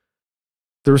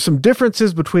 There were some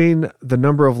differences between the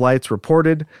number of lights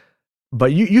reported,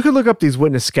 but you can look up these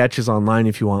witness sketches online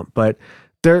if you want, but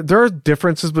there are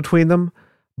differences between them,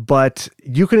 but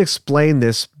you can explain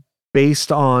this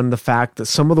based on the fact that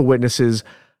some of the witnesses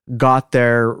got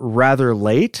there rather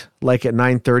late, like at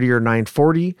 9:30 or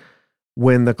 9:40,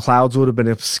 when the clouds would have been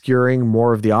obscuring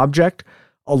more of the object.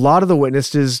 A lot of the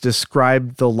witnesses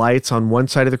described the lights on one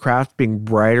side of the craft being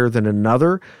brighter than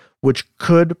another, which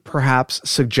could perhaps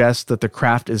suggest that the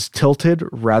craft is tilted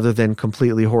rather than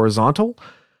completely horizontal.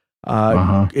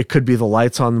 It could be the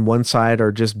lights on one side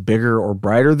are just bigger or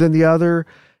brighter than the other.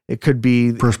 It could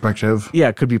be perspective. Yeah,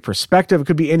 it could be perspective. It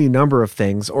could be any number of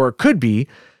things, or it could be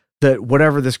that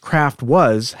whatever this craft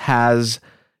has,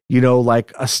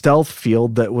 like a stealth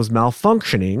field that was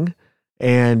malfunctioning,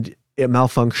 and it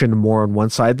malfunctioned more on one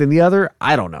side than the other.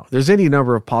 I don't know. There's any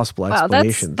number of possible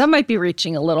explanations. That might be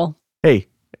reaching a little. Hey,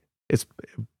 it's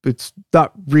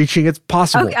not reaching. It's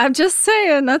possible. Okay, I'm just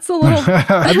saying that's a little.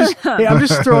 I'm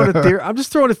just throwing a theory. I'm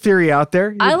just throwing a theory out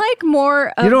there. I like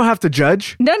more. You don't have to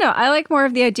judge. No. I like more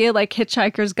of the idea, like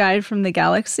Hitchhiker's Guide from the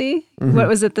Galaxy. Mm-hmm. What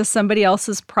was it? The somebody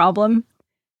else's problem.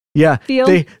 Yeah,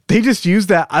 they just used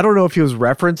that. I don't know if he was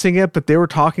referencing it, but they were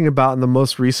talking about in the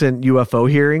most recent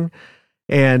UFO hearing,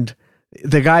 and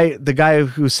the guy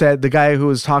who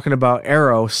was talking about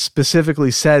Arrow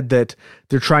specifically said that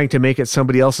they're trying to make it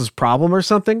somebody else's problem or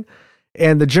something.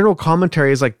 And the general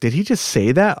commentary is like, did he just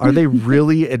say that? Are they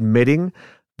really admitting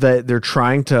that they're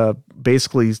trying to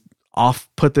basically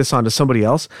put this onto somebody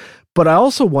else? But I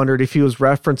also wondered if he was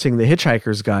referencing the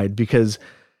Hitchhiker's Guide, because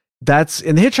that's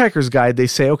in the Hitchhiker's Guide. They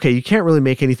say, okay, you can't really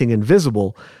make anything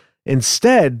invisible.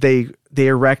 Instead, they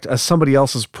erect a somebody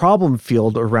else's problem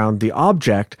field around the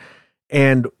object.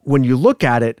 And when you look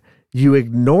at it, you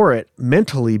ignore it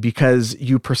mentally because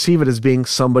you perceive it as being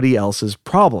somebody else's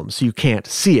problem. So you can't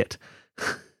see it.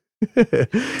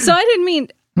 So I didn't mean,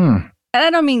 I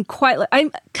don't mean quite, I'm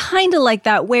kind of like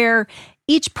that, where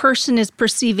each person is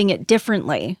perceiving it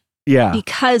differently. Yeah.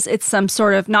 Because it's some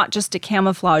sort of, not just a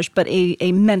camouflage, but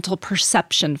a mental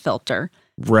perception filter.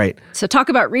 Right. So talk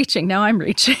about reaching. Now I'm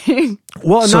reaching.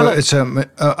 Well, so it's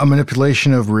a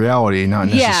manipulation of reality, not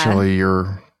necessarily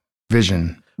your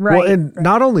vision. Right. Well, and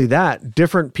not only that,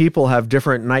 different people have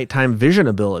different nighttime vision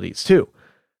abilities too.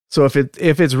 So if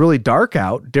it's really dark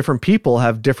out, different people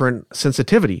have different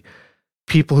sensitivity.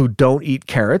 People who don't eat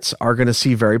carrots are going to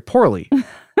see very poorly.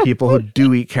 People who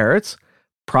do eat carrots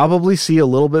probably see a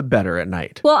little bit better at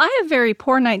night. Well, I have very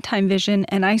poor nighttime vision,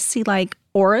 and I see like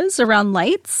auras around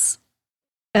lights.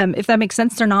 If that makes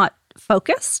sense, they're not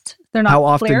focused. They're not How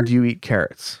often clear. do you eat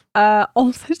carrots?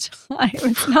 All the time.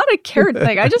 It's not a carrot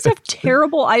thing. I just have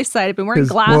terrible eyesight. I've been wearing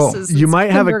glasses. Well, you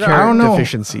might have a carrot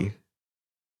deficiency.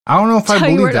 I don't know if I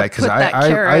believe that because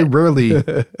I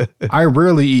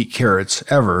rarely eat carrots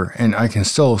ever, and I can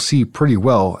still see pretty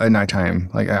well at nighttime.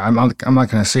 Like I'm not going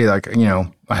to say like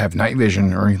I have night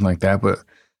vision or anything like that, but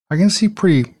I can see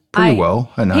pretty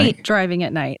well at night. I hate driving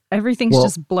at night. Everything's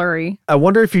just blurry. I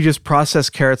wonder if you just process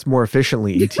carrots more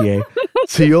efficiently, ETA.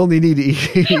 So you only need to eat.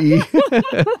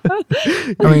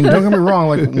 I mean, don't get me wrong.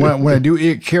 Like when I do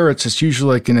eat carrots, it's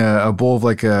usually like in a bowl of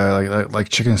like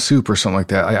chicken soup or something like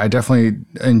that. I definitely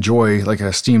enjoy like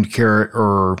a steamed carrot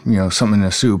or something in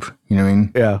a soup. You know what I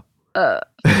mean? Yeah.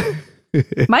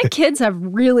 My kids have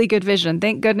really good vision.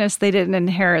 Thank goodness they didn't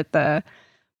inherit the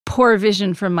poor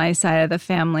vision from my side of the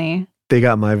family. They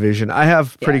got my vision. I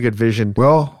have pretty good vision.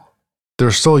 Well,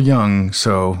 they're still young,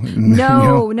 so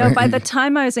no. By the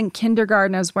time I was in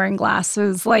kindergarten, I was wearing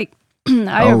glasses. Like,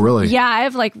 really? Yeah, I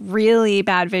have like really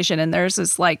bad vision, and theirs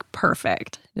is like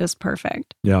perfect, just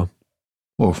perfect. Yeah.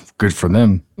 Well, good for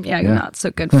them. Yeah, not so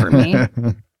good for me.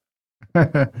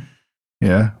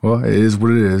 Yeah. Well, it is what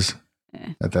it is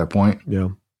at that point. Yeah.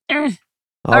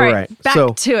 All right,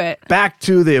 back to it. Back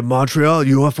to the Montreal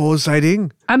UFO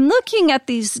sighting. I'm looking at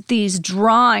these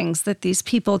drawings that these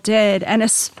people did, and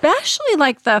especially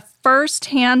like the first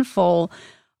handful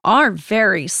are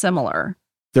very similar.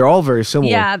 They're all very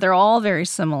similar. Yeah, they're all very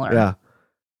similar. Yeah.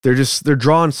 They're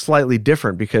drawn slightly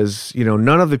different because,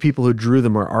 none of the people who drew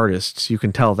them are artists. You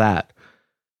can tell that.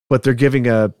 But they're giving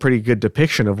a pretty good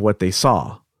depiction of what they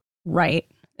saw. Right.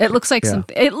 It looks like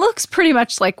it looks pretty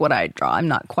much like what I draw. I'm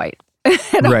not quite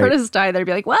an artist either. They'd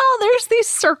be like, well, there's these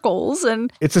circles,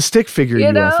 and it's a stick figure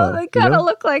UFO. They kind of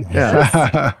look like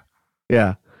this.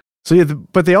 Yeah. So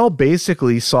but they all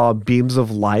basically saw beams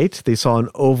of light. They saw an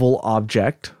oval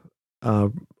object,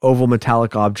 oval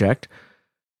metallic object.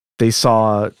 They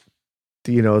saw,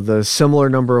 the similar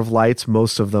number of lights,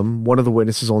 most of them. One of the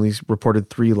witnesses only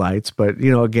reported 3 lights, but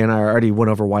again, I already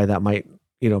went over why that might,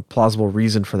 plausible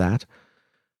reason for that.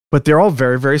 But they're all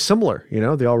very, very similar.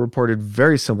 They all reported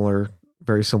very similar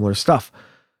stuff.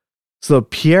 So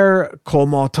Pierre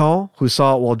Comartin, who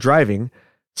saw it while driving,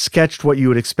 sketched what you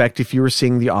would expect if you were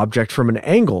seeing the object from an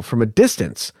angle, from a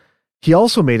distance. He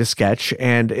also made a sketch,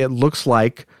 and it looks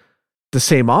like the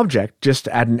same object, just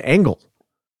at an angle.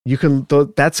 You can,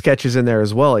 that sketch is in there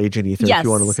as well, Agent Ether, if you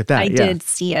want to look at that. I did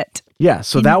see it. Yeah,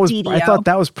 so I thought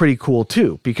that was pretty cool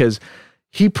too, because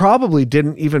he probably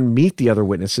didn't even meet the other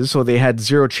witnesses, so they had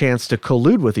zero chance to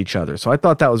collude with each other. So I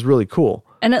thought that was really cool.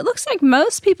 And it looks like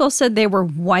most people said they were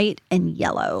white and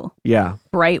yellow. Yeah.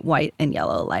 Bright white and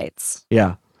yellow lights.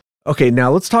 Yeah. Okay,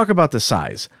 now let's talk about the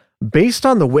size. Based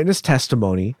on the witness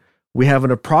testimony, we have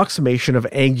an approximation of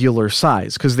angular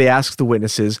size, because they asked the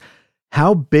witnesses,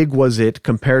 how big was it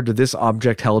compared to this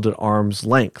object held at arm's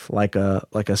length, like a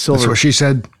silver? That's what she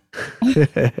said.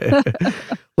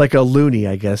 Like a loonie,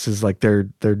 I guess, is like their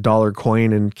dollar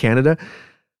coin in Canada.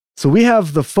 So we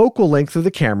have the focal length of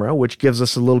the camera, which gives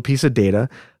us a little piece of data,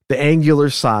 the angular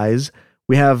size.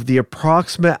 We have the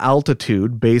approximate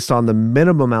altitude based on the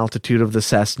minimum altitude of the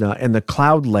Cessna and the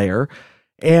cloud layer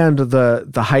and the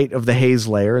height of the haze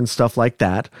layer and stuff like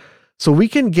that. So we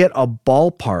can get a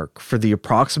ballpark for the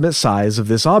approximate size of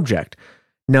this object.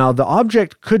 Now, the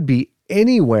object could be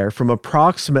anywhere from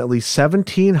approximately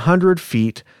 1,700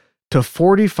 feet to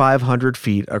 4,500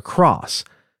 feet across,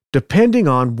 depending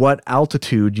on what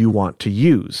altitude you want to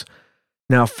use.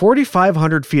 Now,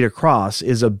 4,500 feet across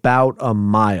is about a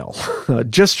mile,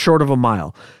 just short of a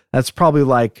mile. That's probably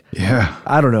like,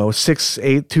 I don't know,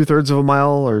 6/8, 2/3 of a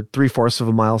mile or 3/4 of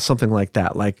a mile, something like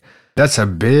that. Like, that's a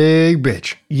big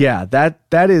bitch. Yeah,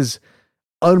 that is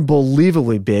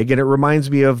unbelievably big. And it reminds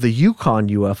me of the Yukon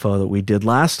UFO that we did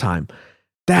last time.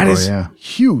 That is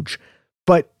huge.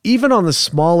 But even on the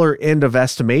smaller end of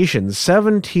estimations,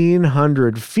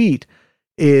 1,700 feet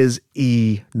is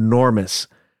enormous.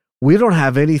 We don't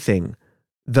have anything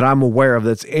that I'm aware of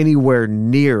that's anywhere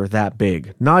near that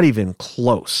big, not even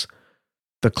close.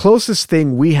 The closest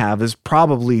thing we have is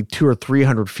probably 200 or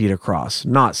 300 feet across,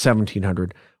 not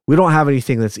 1,700. We don't have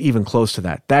anything that's even close to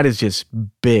that. That is just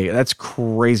big. That's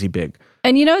crazy big.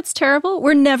 And it's terrible.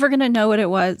 We're never going to know what it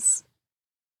was.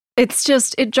 It's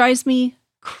just, it drives me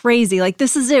crazy. Like,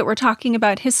 this is it. We're talking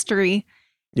about history.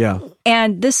 Yeah.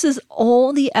 And this is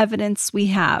all the evidence we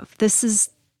have. This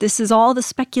is all the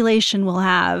speculation we'll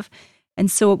have.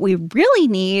 And so what we really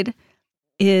need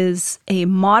is a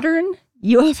modern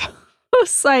UFO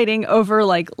sighting over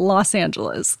like Los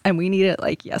Angeles. And we need it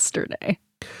like yesterday.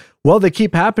 Well, they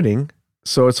keep happening.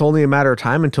 So it's only a matter of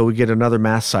time until we get another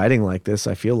mass sighting like this,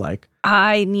 I feel like.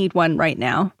 I need one right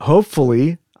now.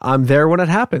 Hopefully I'm there when it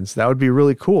happens. That would be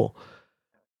really cool.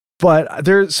 But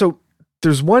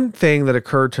there's one thing that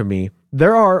occurred to me.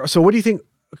 So what do you think,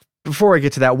 before I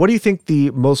get to that, what do you think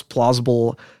the most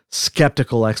plausible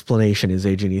skeptical explanation is,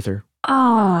 Agent Ether?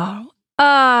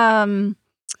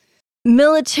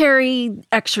 Military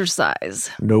exercise.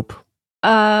 Nope.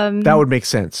 That would make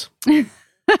sense.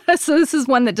 So this is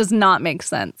one that does not make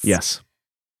sense. Yes.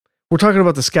 We're talking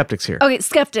about the skeptics here. Okay,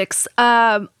 skeptics.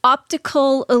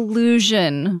 Optical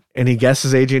illusion. Any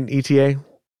guesses, Agent ETA?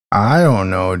 I don't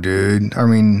know, dude. I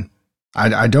mean,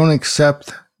 I don't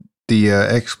accept the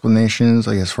explanations,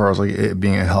 like as far as like it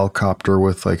being a helicopter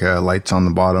with like lights on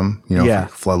the bottom, like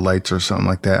floodlights or something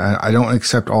like that. I don't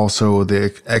accept also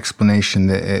the explanation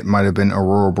that it might have been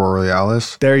Aurora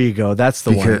Borealis. There you go. That's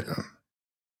the one.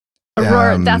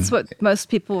 Aurora, that's what most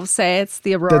people say. It's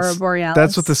the Aurora Borealis.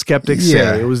 That's what the skeptics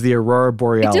say. It was the Aurora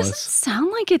Borealis. It doesn't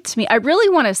sound like it to me. I really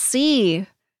want to see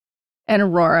an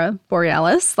Aurora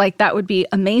Borealis. Like, that would be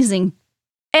amazing.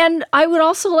 And I would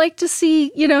also like to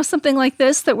see, something like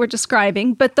this that we're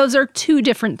describing, but those are two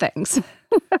different things.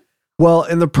 Well,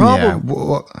 and the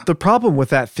problem with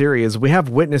that theory is we have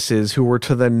witnesses who were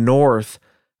to the north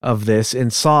of this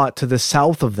and saw it to the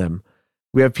south of them.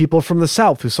 We have people from the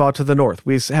south who saw it to the north.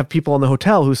 We have people in the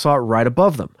hotel who saw it right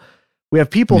above them. We have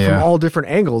people from all different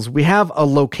angles. We have a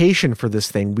location for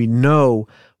this thing. We know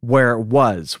where it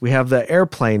was. We have the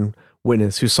airplane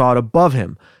witness who saw it above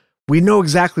him. We know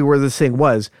exactly where this thing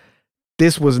was.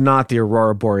 This was not the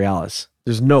Aurora Borealis.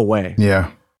 There's no way.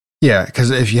 Yeah. Yeah, because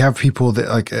if you have people that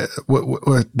like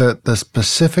the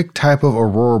specific type of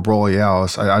Aurora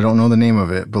Borealis, I don't know the name of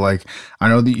it, but like I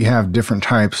know that you have different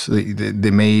types.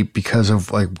 They may, because of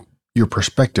like your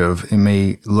perspective, it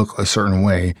may look a certain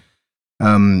way.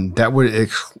 That would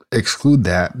exclude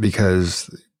that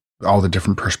because all the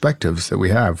different perspectives that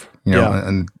we have,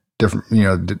 and different,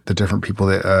 the different people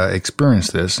that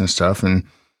experience this and stuff. And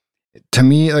to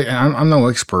me, like I'm no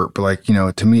expert, but like,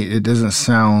 to me, it doesn't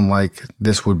sound like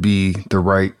this would be the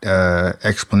right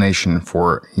explanation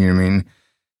for it. You know what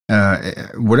I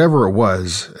mean? Whatever it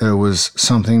was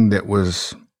something that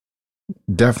was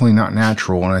definitely not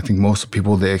natural. And I think most of the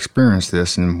people that experienced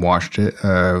this and watched it,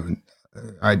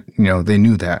 they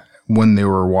knew that when they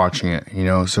were watching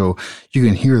it, so you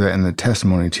can hear that in the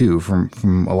testimony too,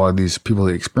 from a lot of these people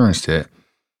that experienced it.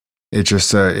 It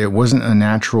just, it wasn't a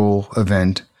natural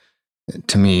event.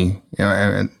 To me,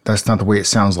 and that's not the way it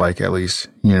sounds like, at least,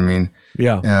 you know what I mean?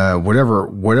 Yeah. Whatever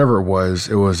it was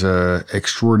a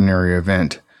extraordinary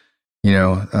event.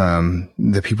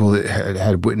 The people that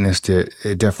had witnessed it,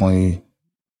 it definitely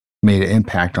made an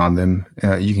impact on them.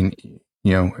 And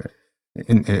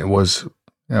it was,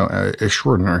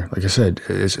 extraordinary. Like I said,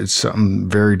 it's something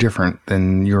very different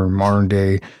than your modern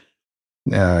day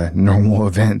normal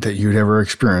event that you'd ever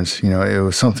experience. It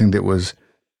was something that was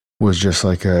just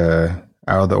like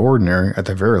out of the ordinary at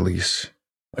the very least.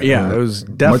 Yeah, it was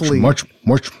definitely much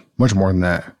more than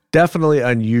that. Definitely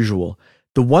unusual.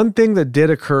 The one thing that did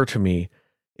occur to me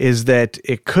is that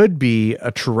it could be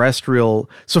a terrestrial.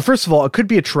 So first of all, it could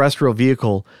be a terrestrial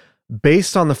vehicle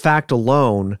based on the fact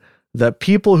alone that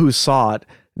people who saw it,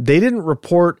 they didn't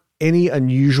report any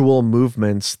unusual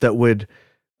movements that would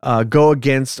go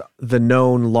against the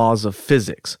known laws of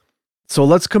physics. So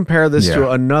let's compare this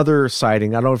to another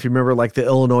sighting. I don't know if you remember, like the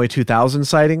Illinois 2000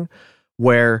 sighting,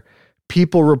 where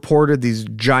people reported these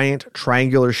giant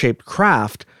triangular shaped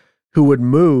craft who would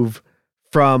move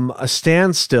from a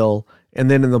standstill,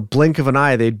 and then in the blink of an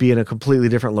eye, they'd be in a completely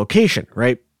different location,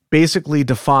 right? Basically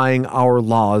defying our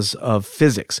laws of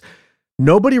physics.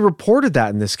 Nobody reported that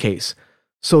in this case.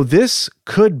 So this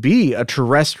could be a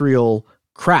terrestrial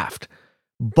craft,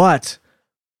 but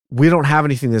we don't have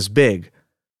anything this big.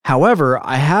 However,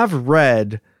 I have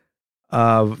read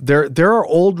there are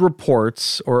old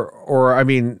reports or I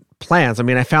mean plans. I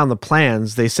mean, I found the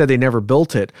plans. They said they never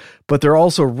built it, but there are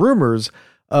also rumors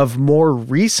of more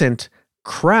recent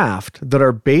craft that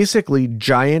are basically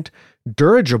giant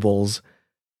dirigibles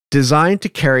designed to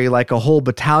carry like a whole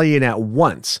battalion at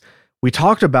once. We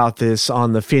talked about this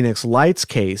on the Phoenix Lights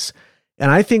case,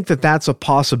 And I think that that's a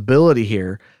possibility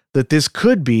here, that this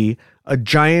could be a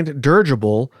giant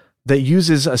dirigible that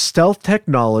uses a stealth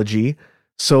technology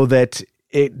so that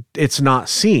it's not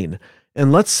seen.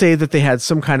 And let's say that they had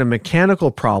some kind of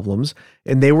mechanical problems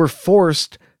and they were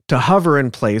forced to hover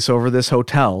in place over this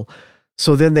hotel.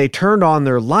 So then they turned on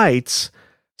their lights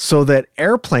so that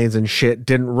airplanes and shit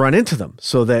didn't run into them.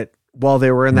 So that while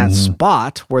they were in that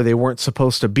spot where they weren't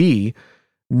supposed to be,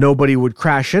 nobody would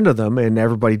crash into them and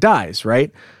everybody dies,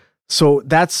 right? So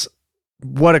that's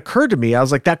what occurred to me. I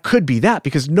was like, that could be that,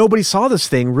 because nobody saw this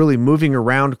thing really moving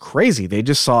around crazy. They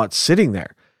just saw it sitting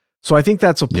there. So I think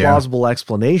that's a plausible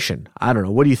explanation. I don't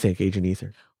know. What do you think, Agent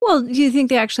Ether? Well, do you think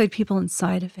they actually had people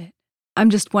inside of it? I'm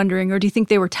just wondering. Or do you think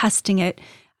they were testing it?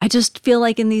 I just feel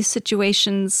like in these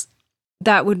situations,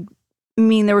 that would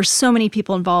mean there were so many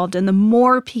people involved. And the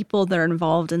more people that are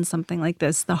involved in something like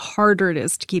this, the harder it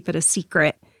is to keep it a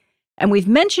secret. And we've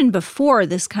mentioned before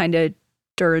this kind of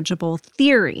dirigible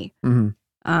theory. And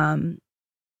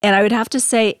I would have to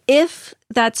say, if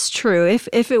that's true, if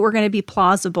it were going to be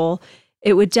plausible,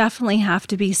 it would definitely have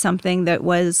to be something that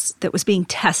was being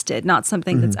tested, not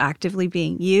something that's actively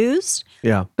being used.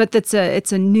 Yeah. But it's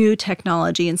a new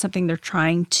technology and something they're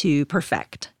trying to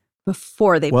perfect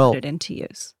before they put it into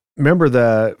use. Remember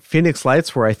the Phoenix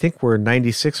Lights were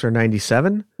 96 or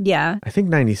 97? Yeah. I think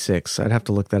 96. I'd have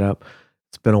to look that up.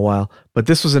 It's been a while. But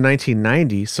this was in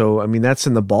 1990. So, I mean, that's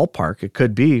in the ballpark. It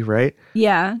could be, right?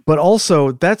 Yeah. But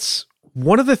also, that's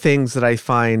one of the things that I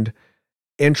find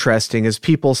interesting is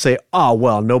people say, oh,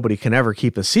 well, nobody can ever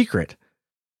keep a secret.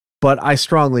 But I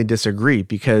strongly disagree,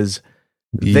 because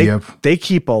they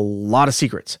keep a lot of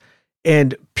secrets.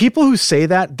 And people who say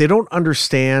that, they don't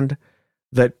understand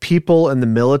that people in the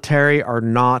military are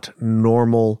not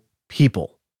normal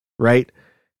people, right?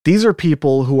 These are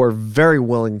people who are very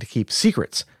willing to keep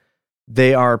secrets.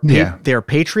 They are they are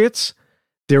patriots.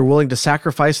 They're willing to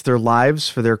sacrifice their lives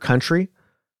for their country.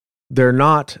 They're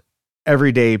not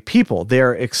everyday people.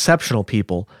 They're exceptional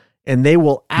people, and they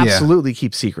will absolutely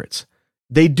keep secrets.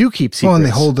 They do keep secrets. Well, and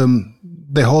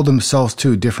they hold themselves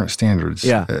to different standards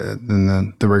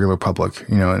than the regular public,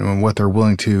 and what they're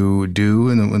willing to do,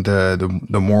 and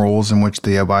the morals in which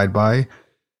they abide by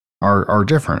are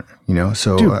different,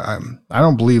 So Dude, I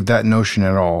don't believe that notion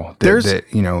at all.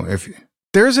 If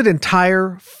there's an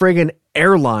entire friggin'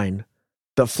 airline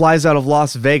that flies out of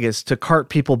Las Vegas to cart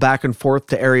people back and forth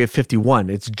to Area 51.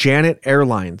 It's Janet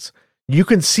Airlines. You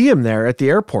can see them there at the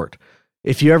airport.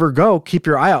 If you ever go, keep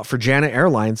your eye out for Janet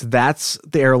Airlines. That's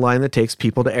the airline that takes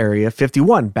people to Area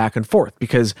 51 back and forth,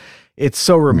 because it's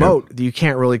so remote that you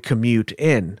can't really commute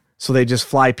in. So they just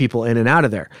fly people in and out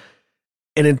of there.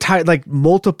 An entire,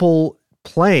 multiple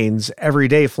planes every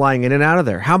day flying in and out of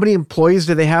there. How many employees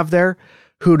do they have there?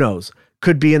 Who knows?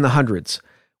 Could be in the hundreds.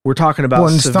 We're talking about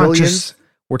civilians.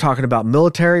 We're talking about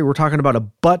military. We're talking about a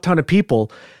butt ton of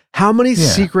people. How many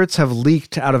secrets have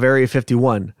leaked out of Area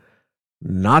 51?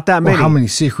 Not that many. Well, how many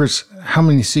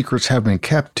secrets have been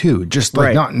kept too? Just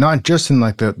not just in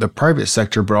the private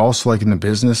sector, but also in the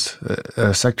business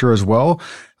sector as well.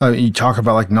 You talk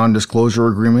about non-disclosure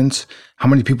agreements. How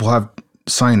many people have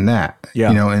signed that?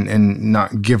 And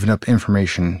not given up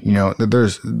information.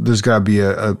 There's got to be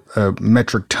a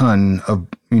metric ton of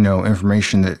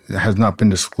information that has not been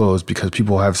disclosed because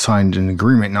people have signed an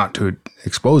agreement not to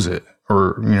expose it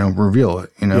or reveal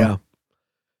it. Yeah.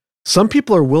 Some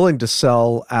people are willing to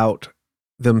sell out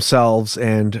themselves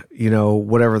and,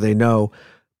 whatever they know,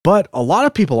 but a lot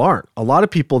of people aren't. A lot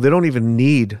of people, they don't even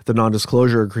need the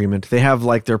non-disclosure agreement. They have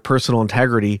their personal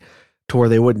integrity to where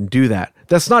they wouldn't do that.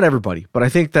 That's not everybody, but I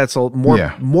think that's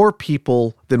more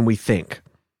people than we think.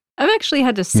 I've actually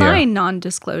had to sign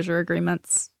non-disclosure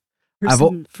agreements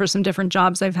for some different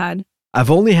jobs I've had.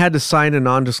 I've only had to sign a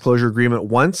non-disclosure agreement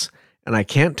once, and I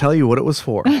can't tell you what it was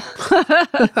for. No,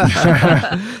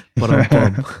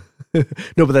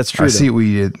 but that's true. I see what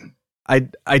you did.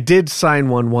 I did sign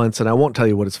one once, and I won't tell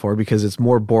you what it's for because it's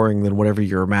more boring than whatever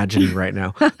you're imagining right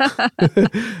now.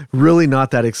 Really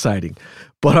not that exciting.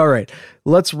 But all right,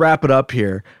 let's wrap it up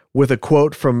here with a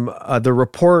quote from the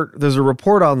report. There's a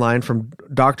report online from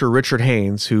Dr. Richard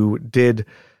Haynes, who did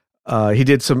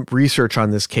some research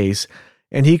on this case,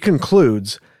 and he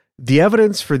concludes, the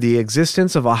evidence for the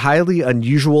existence of a highly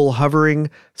unusual,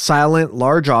 hovering, silent,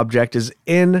 large object is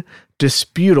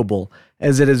indisputable,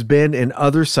 as it has been in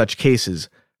other such cases.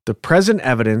 The present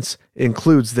evidence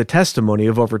includes the testimony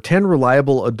of over 10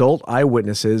 reliable adult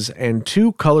eyewitnesses and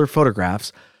 2 color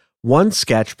photographs. One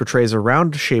sketch portrays a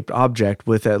round-shaped object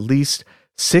with at least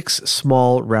 6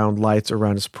 small round lights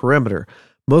around its perimeter.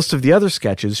 Most of the other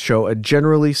sketches show a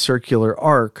generally circular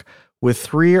arc with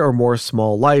 3 or more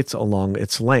small lights along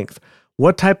its length.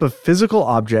 What type of physical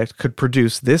object could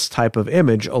produce this type of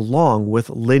image along with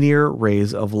linear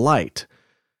rays of light?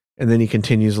 And then he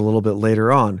continues a little bit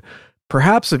later on.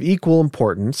 Perhaps of equal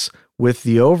importance with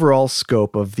the overall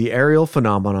scope of the aerial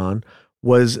phenomenon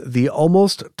was the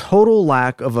almost total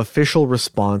lack of official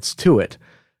response to it.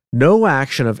 No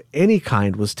action of any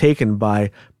kind was taken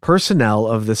by personnel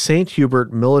of the St.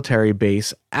 Hubert military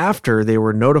base after they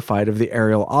were notified of the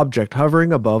aerial object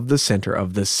hovering above the center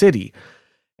of the city.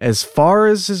 As far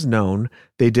as is known,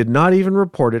 they did not even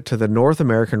report it to the North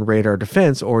American Radar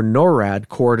Defense or NORAD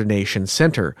Coordination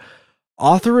Center.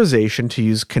 Authorization to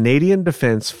use Canadian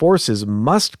Defense Forces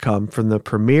must come from the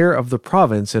Premier of the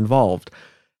province involved.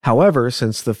 However,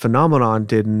 since the phenomenon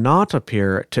did not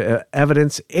appear to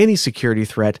evidence any security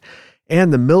threat,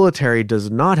 and the military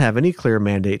does not have any clear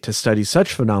mandate to study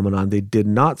such phenomenon, they did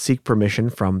not seek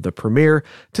permission from the Premier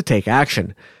to take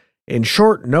action. In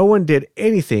short, no one did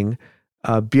anything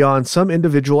beyond some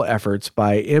individual efforts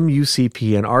by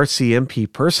MUCP and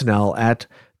RCMP personnel at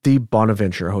the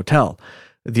Bonaventure Hotel.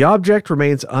 The object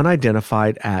remains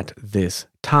unidentified at this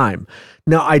time.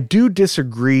 Now, I do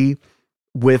disagree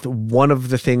with one of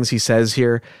the things he says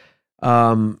here.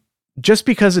 Just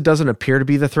because it doesn't appear to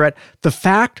be the threat, the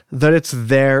fact that it's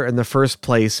there in the first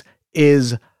place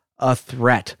is a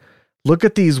threat. Look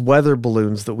at these weather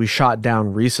balloons that we shot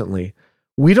down recently.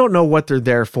 We don't know what they're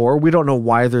there for. We don't know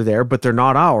why they're there, but they're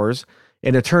not ours.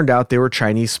 And it turned out they were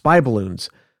Chinese spy balloons.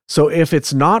 So if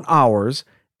it's not ours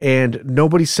and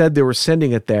nobody said they were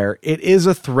sending it there, it is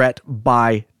a threat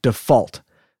by default.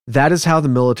 That is how the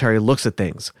military looks at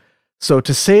things. So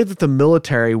to say that the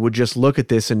military would just look at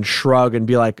this and shrug and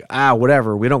be like,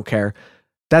 whatever, we don't care,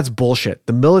 that's bullshit.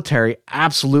 The military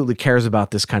absolutely cares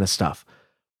about this kind of stuff,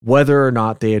 whether or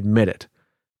not they admit it,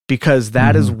 because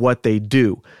that is what they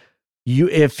do.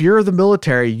 If you're the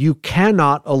military, you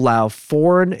cannot allow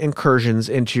foreign incursions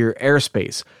into your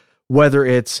airspace, whether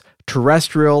it's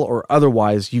terrestrial or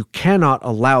otherwise. You cannot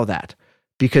allow that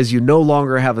because you no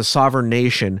longer have a sovereign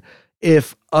nation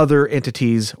if other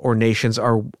entities or nations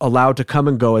are allowed to come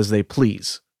and go as they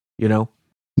please, you know?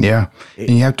 Yeah. And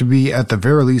you have to be at the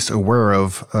very least aware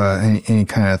of any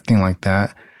kind of thing like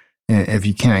that. And if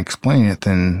you can't explain it,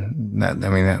 then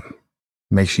that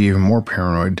makes you even more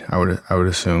paranoid, I would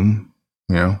assume,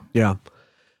 you know? Yeah.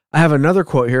 I have another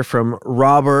quote here from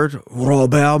Robert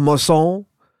Masson.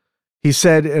 He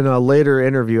said in a later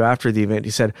interview after the event,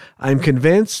 he said, "I'm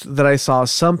convinced that I saw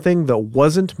something that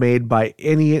wasn't made by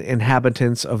any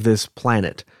inhabitants of this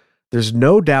planet. There's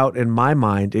no doubt in my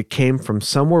mind it came from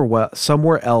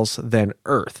somewhere else than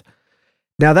Earth."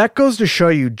 Now that goes to show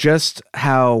you just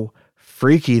how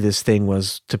freaky this thing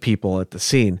was to people at the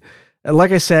scene. And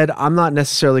like I said, I'm not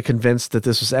necessarily convinced that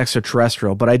this was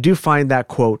extraterrestrial, but I do find that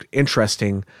quote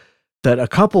interesting, that a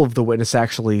couple of the witnesses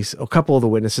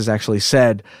actually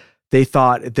said they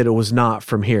thought that it was not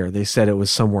from here. They said it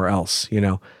was somewhere else, you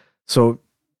know? So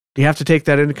you have to take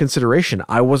that into consideration.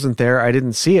 I wasn't there. I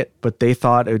didn't see it, but they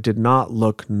thought it did not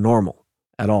look normal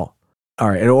at all. All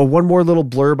right. And one more little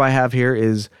blurb I have here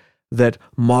is that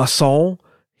Masson,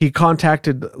 he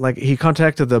contacted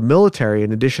the military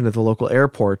in addition to the local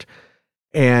airport,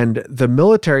 and the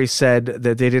military said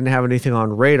that they didn't have anything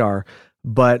on radar.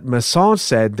 But Masson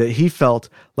said that he felt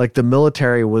like the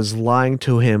military was lying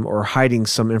to him or hiding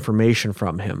some information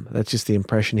from him. That's just the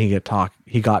impression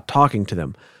he got talking to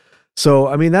them. So,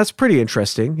 I mean, that's pretty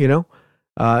interesting, you know?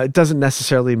 It doesn't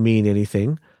necessarily mean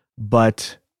anything,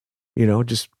 but, you know,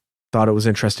 just thought it was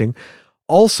interesting.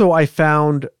 Also, I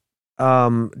found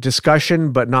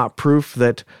discussion, but not proof,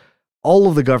 that all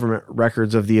of the government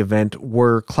records of the event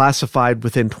were classified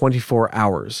within 24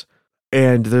 hours.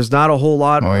 And there's not a whole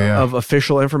lot of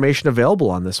official information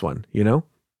available on this one, you know?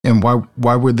 And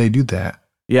why would they do that?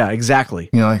 Yeah, exactly.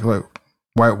 You know, like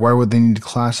why would they need to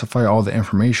classify all the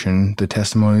information, the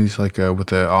testimonies, like with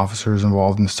the officers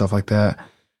involved and stuff like that?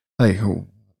 Like,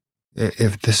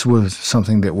 if this was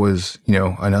something that was, you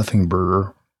know, a nothing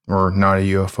burger or not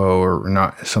a UFO or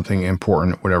not something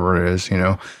important, whatever it is, you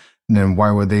know, then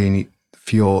why would they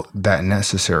feel that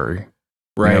necessary?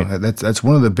 Right. You know, that's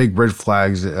one of the big red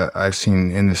flags I've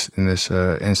seen in this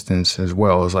instance as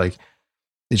well, is like,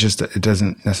 it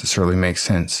doesn't necessarily make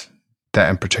sense, that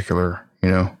in particular, you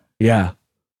know? Yeah.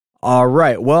 All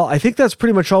right. Well, I think that's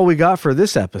pretty much all we got for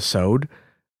this episode.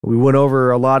 We went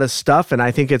over a lot of stuff, and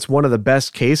I think it's one of the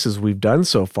best cases we've done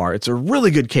so far. It's a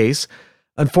really good case.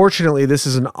 Unfortunately, this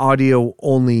is an audio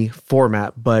only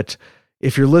format, but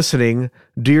if you're listening,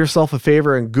 do yourself a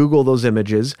favor and Google those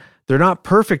images. They're not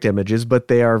perfect images, but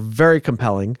they are very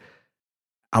compelling.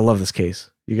 I love this case.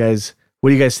 You guys,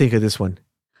 what do you guys think of this one?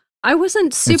 I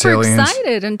wasn't super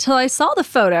excited until I saw the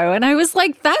photo, and I was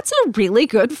like, that's a really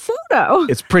good photo.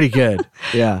 It's pretty good.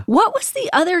 Yeah. What was the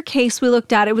other case we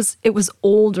looked at? It was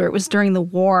older. It was during the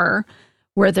war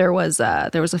where there was a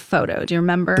photo. Do you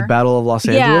remember? The Battle of Los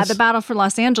Angeles? Yeah, the Battle for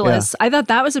Los Angeles. Yeah. I thought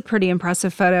that was a pretty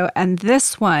impressive photo. And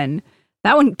this one,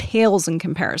 that one pales in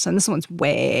comparison. This one's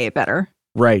way better.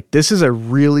 Right. This is a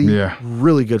really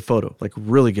good photo. Like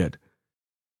really good.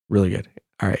 Really good.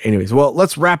 All right. Anyways, well,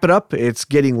 let's wrap it up. It's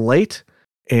getting late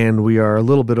and we are a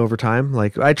little bit over time.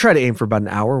 Like I try to aim for about an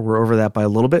hour. We're over that by a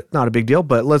little bit. Not a big deal,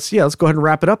 but let's go ahead and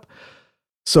wrap it up.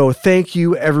 So thank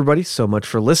you everybody so much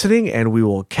for listening and we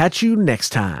will catch you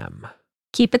next time.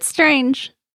 Keep it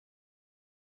strange.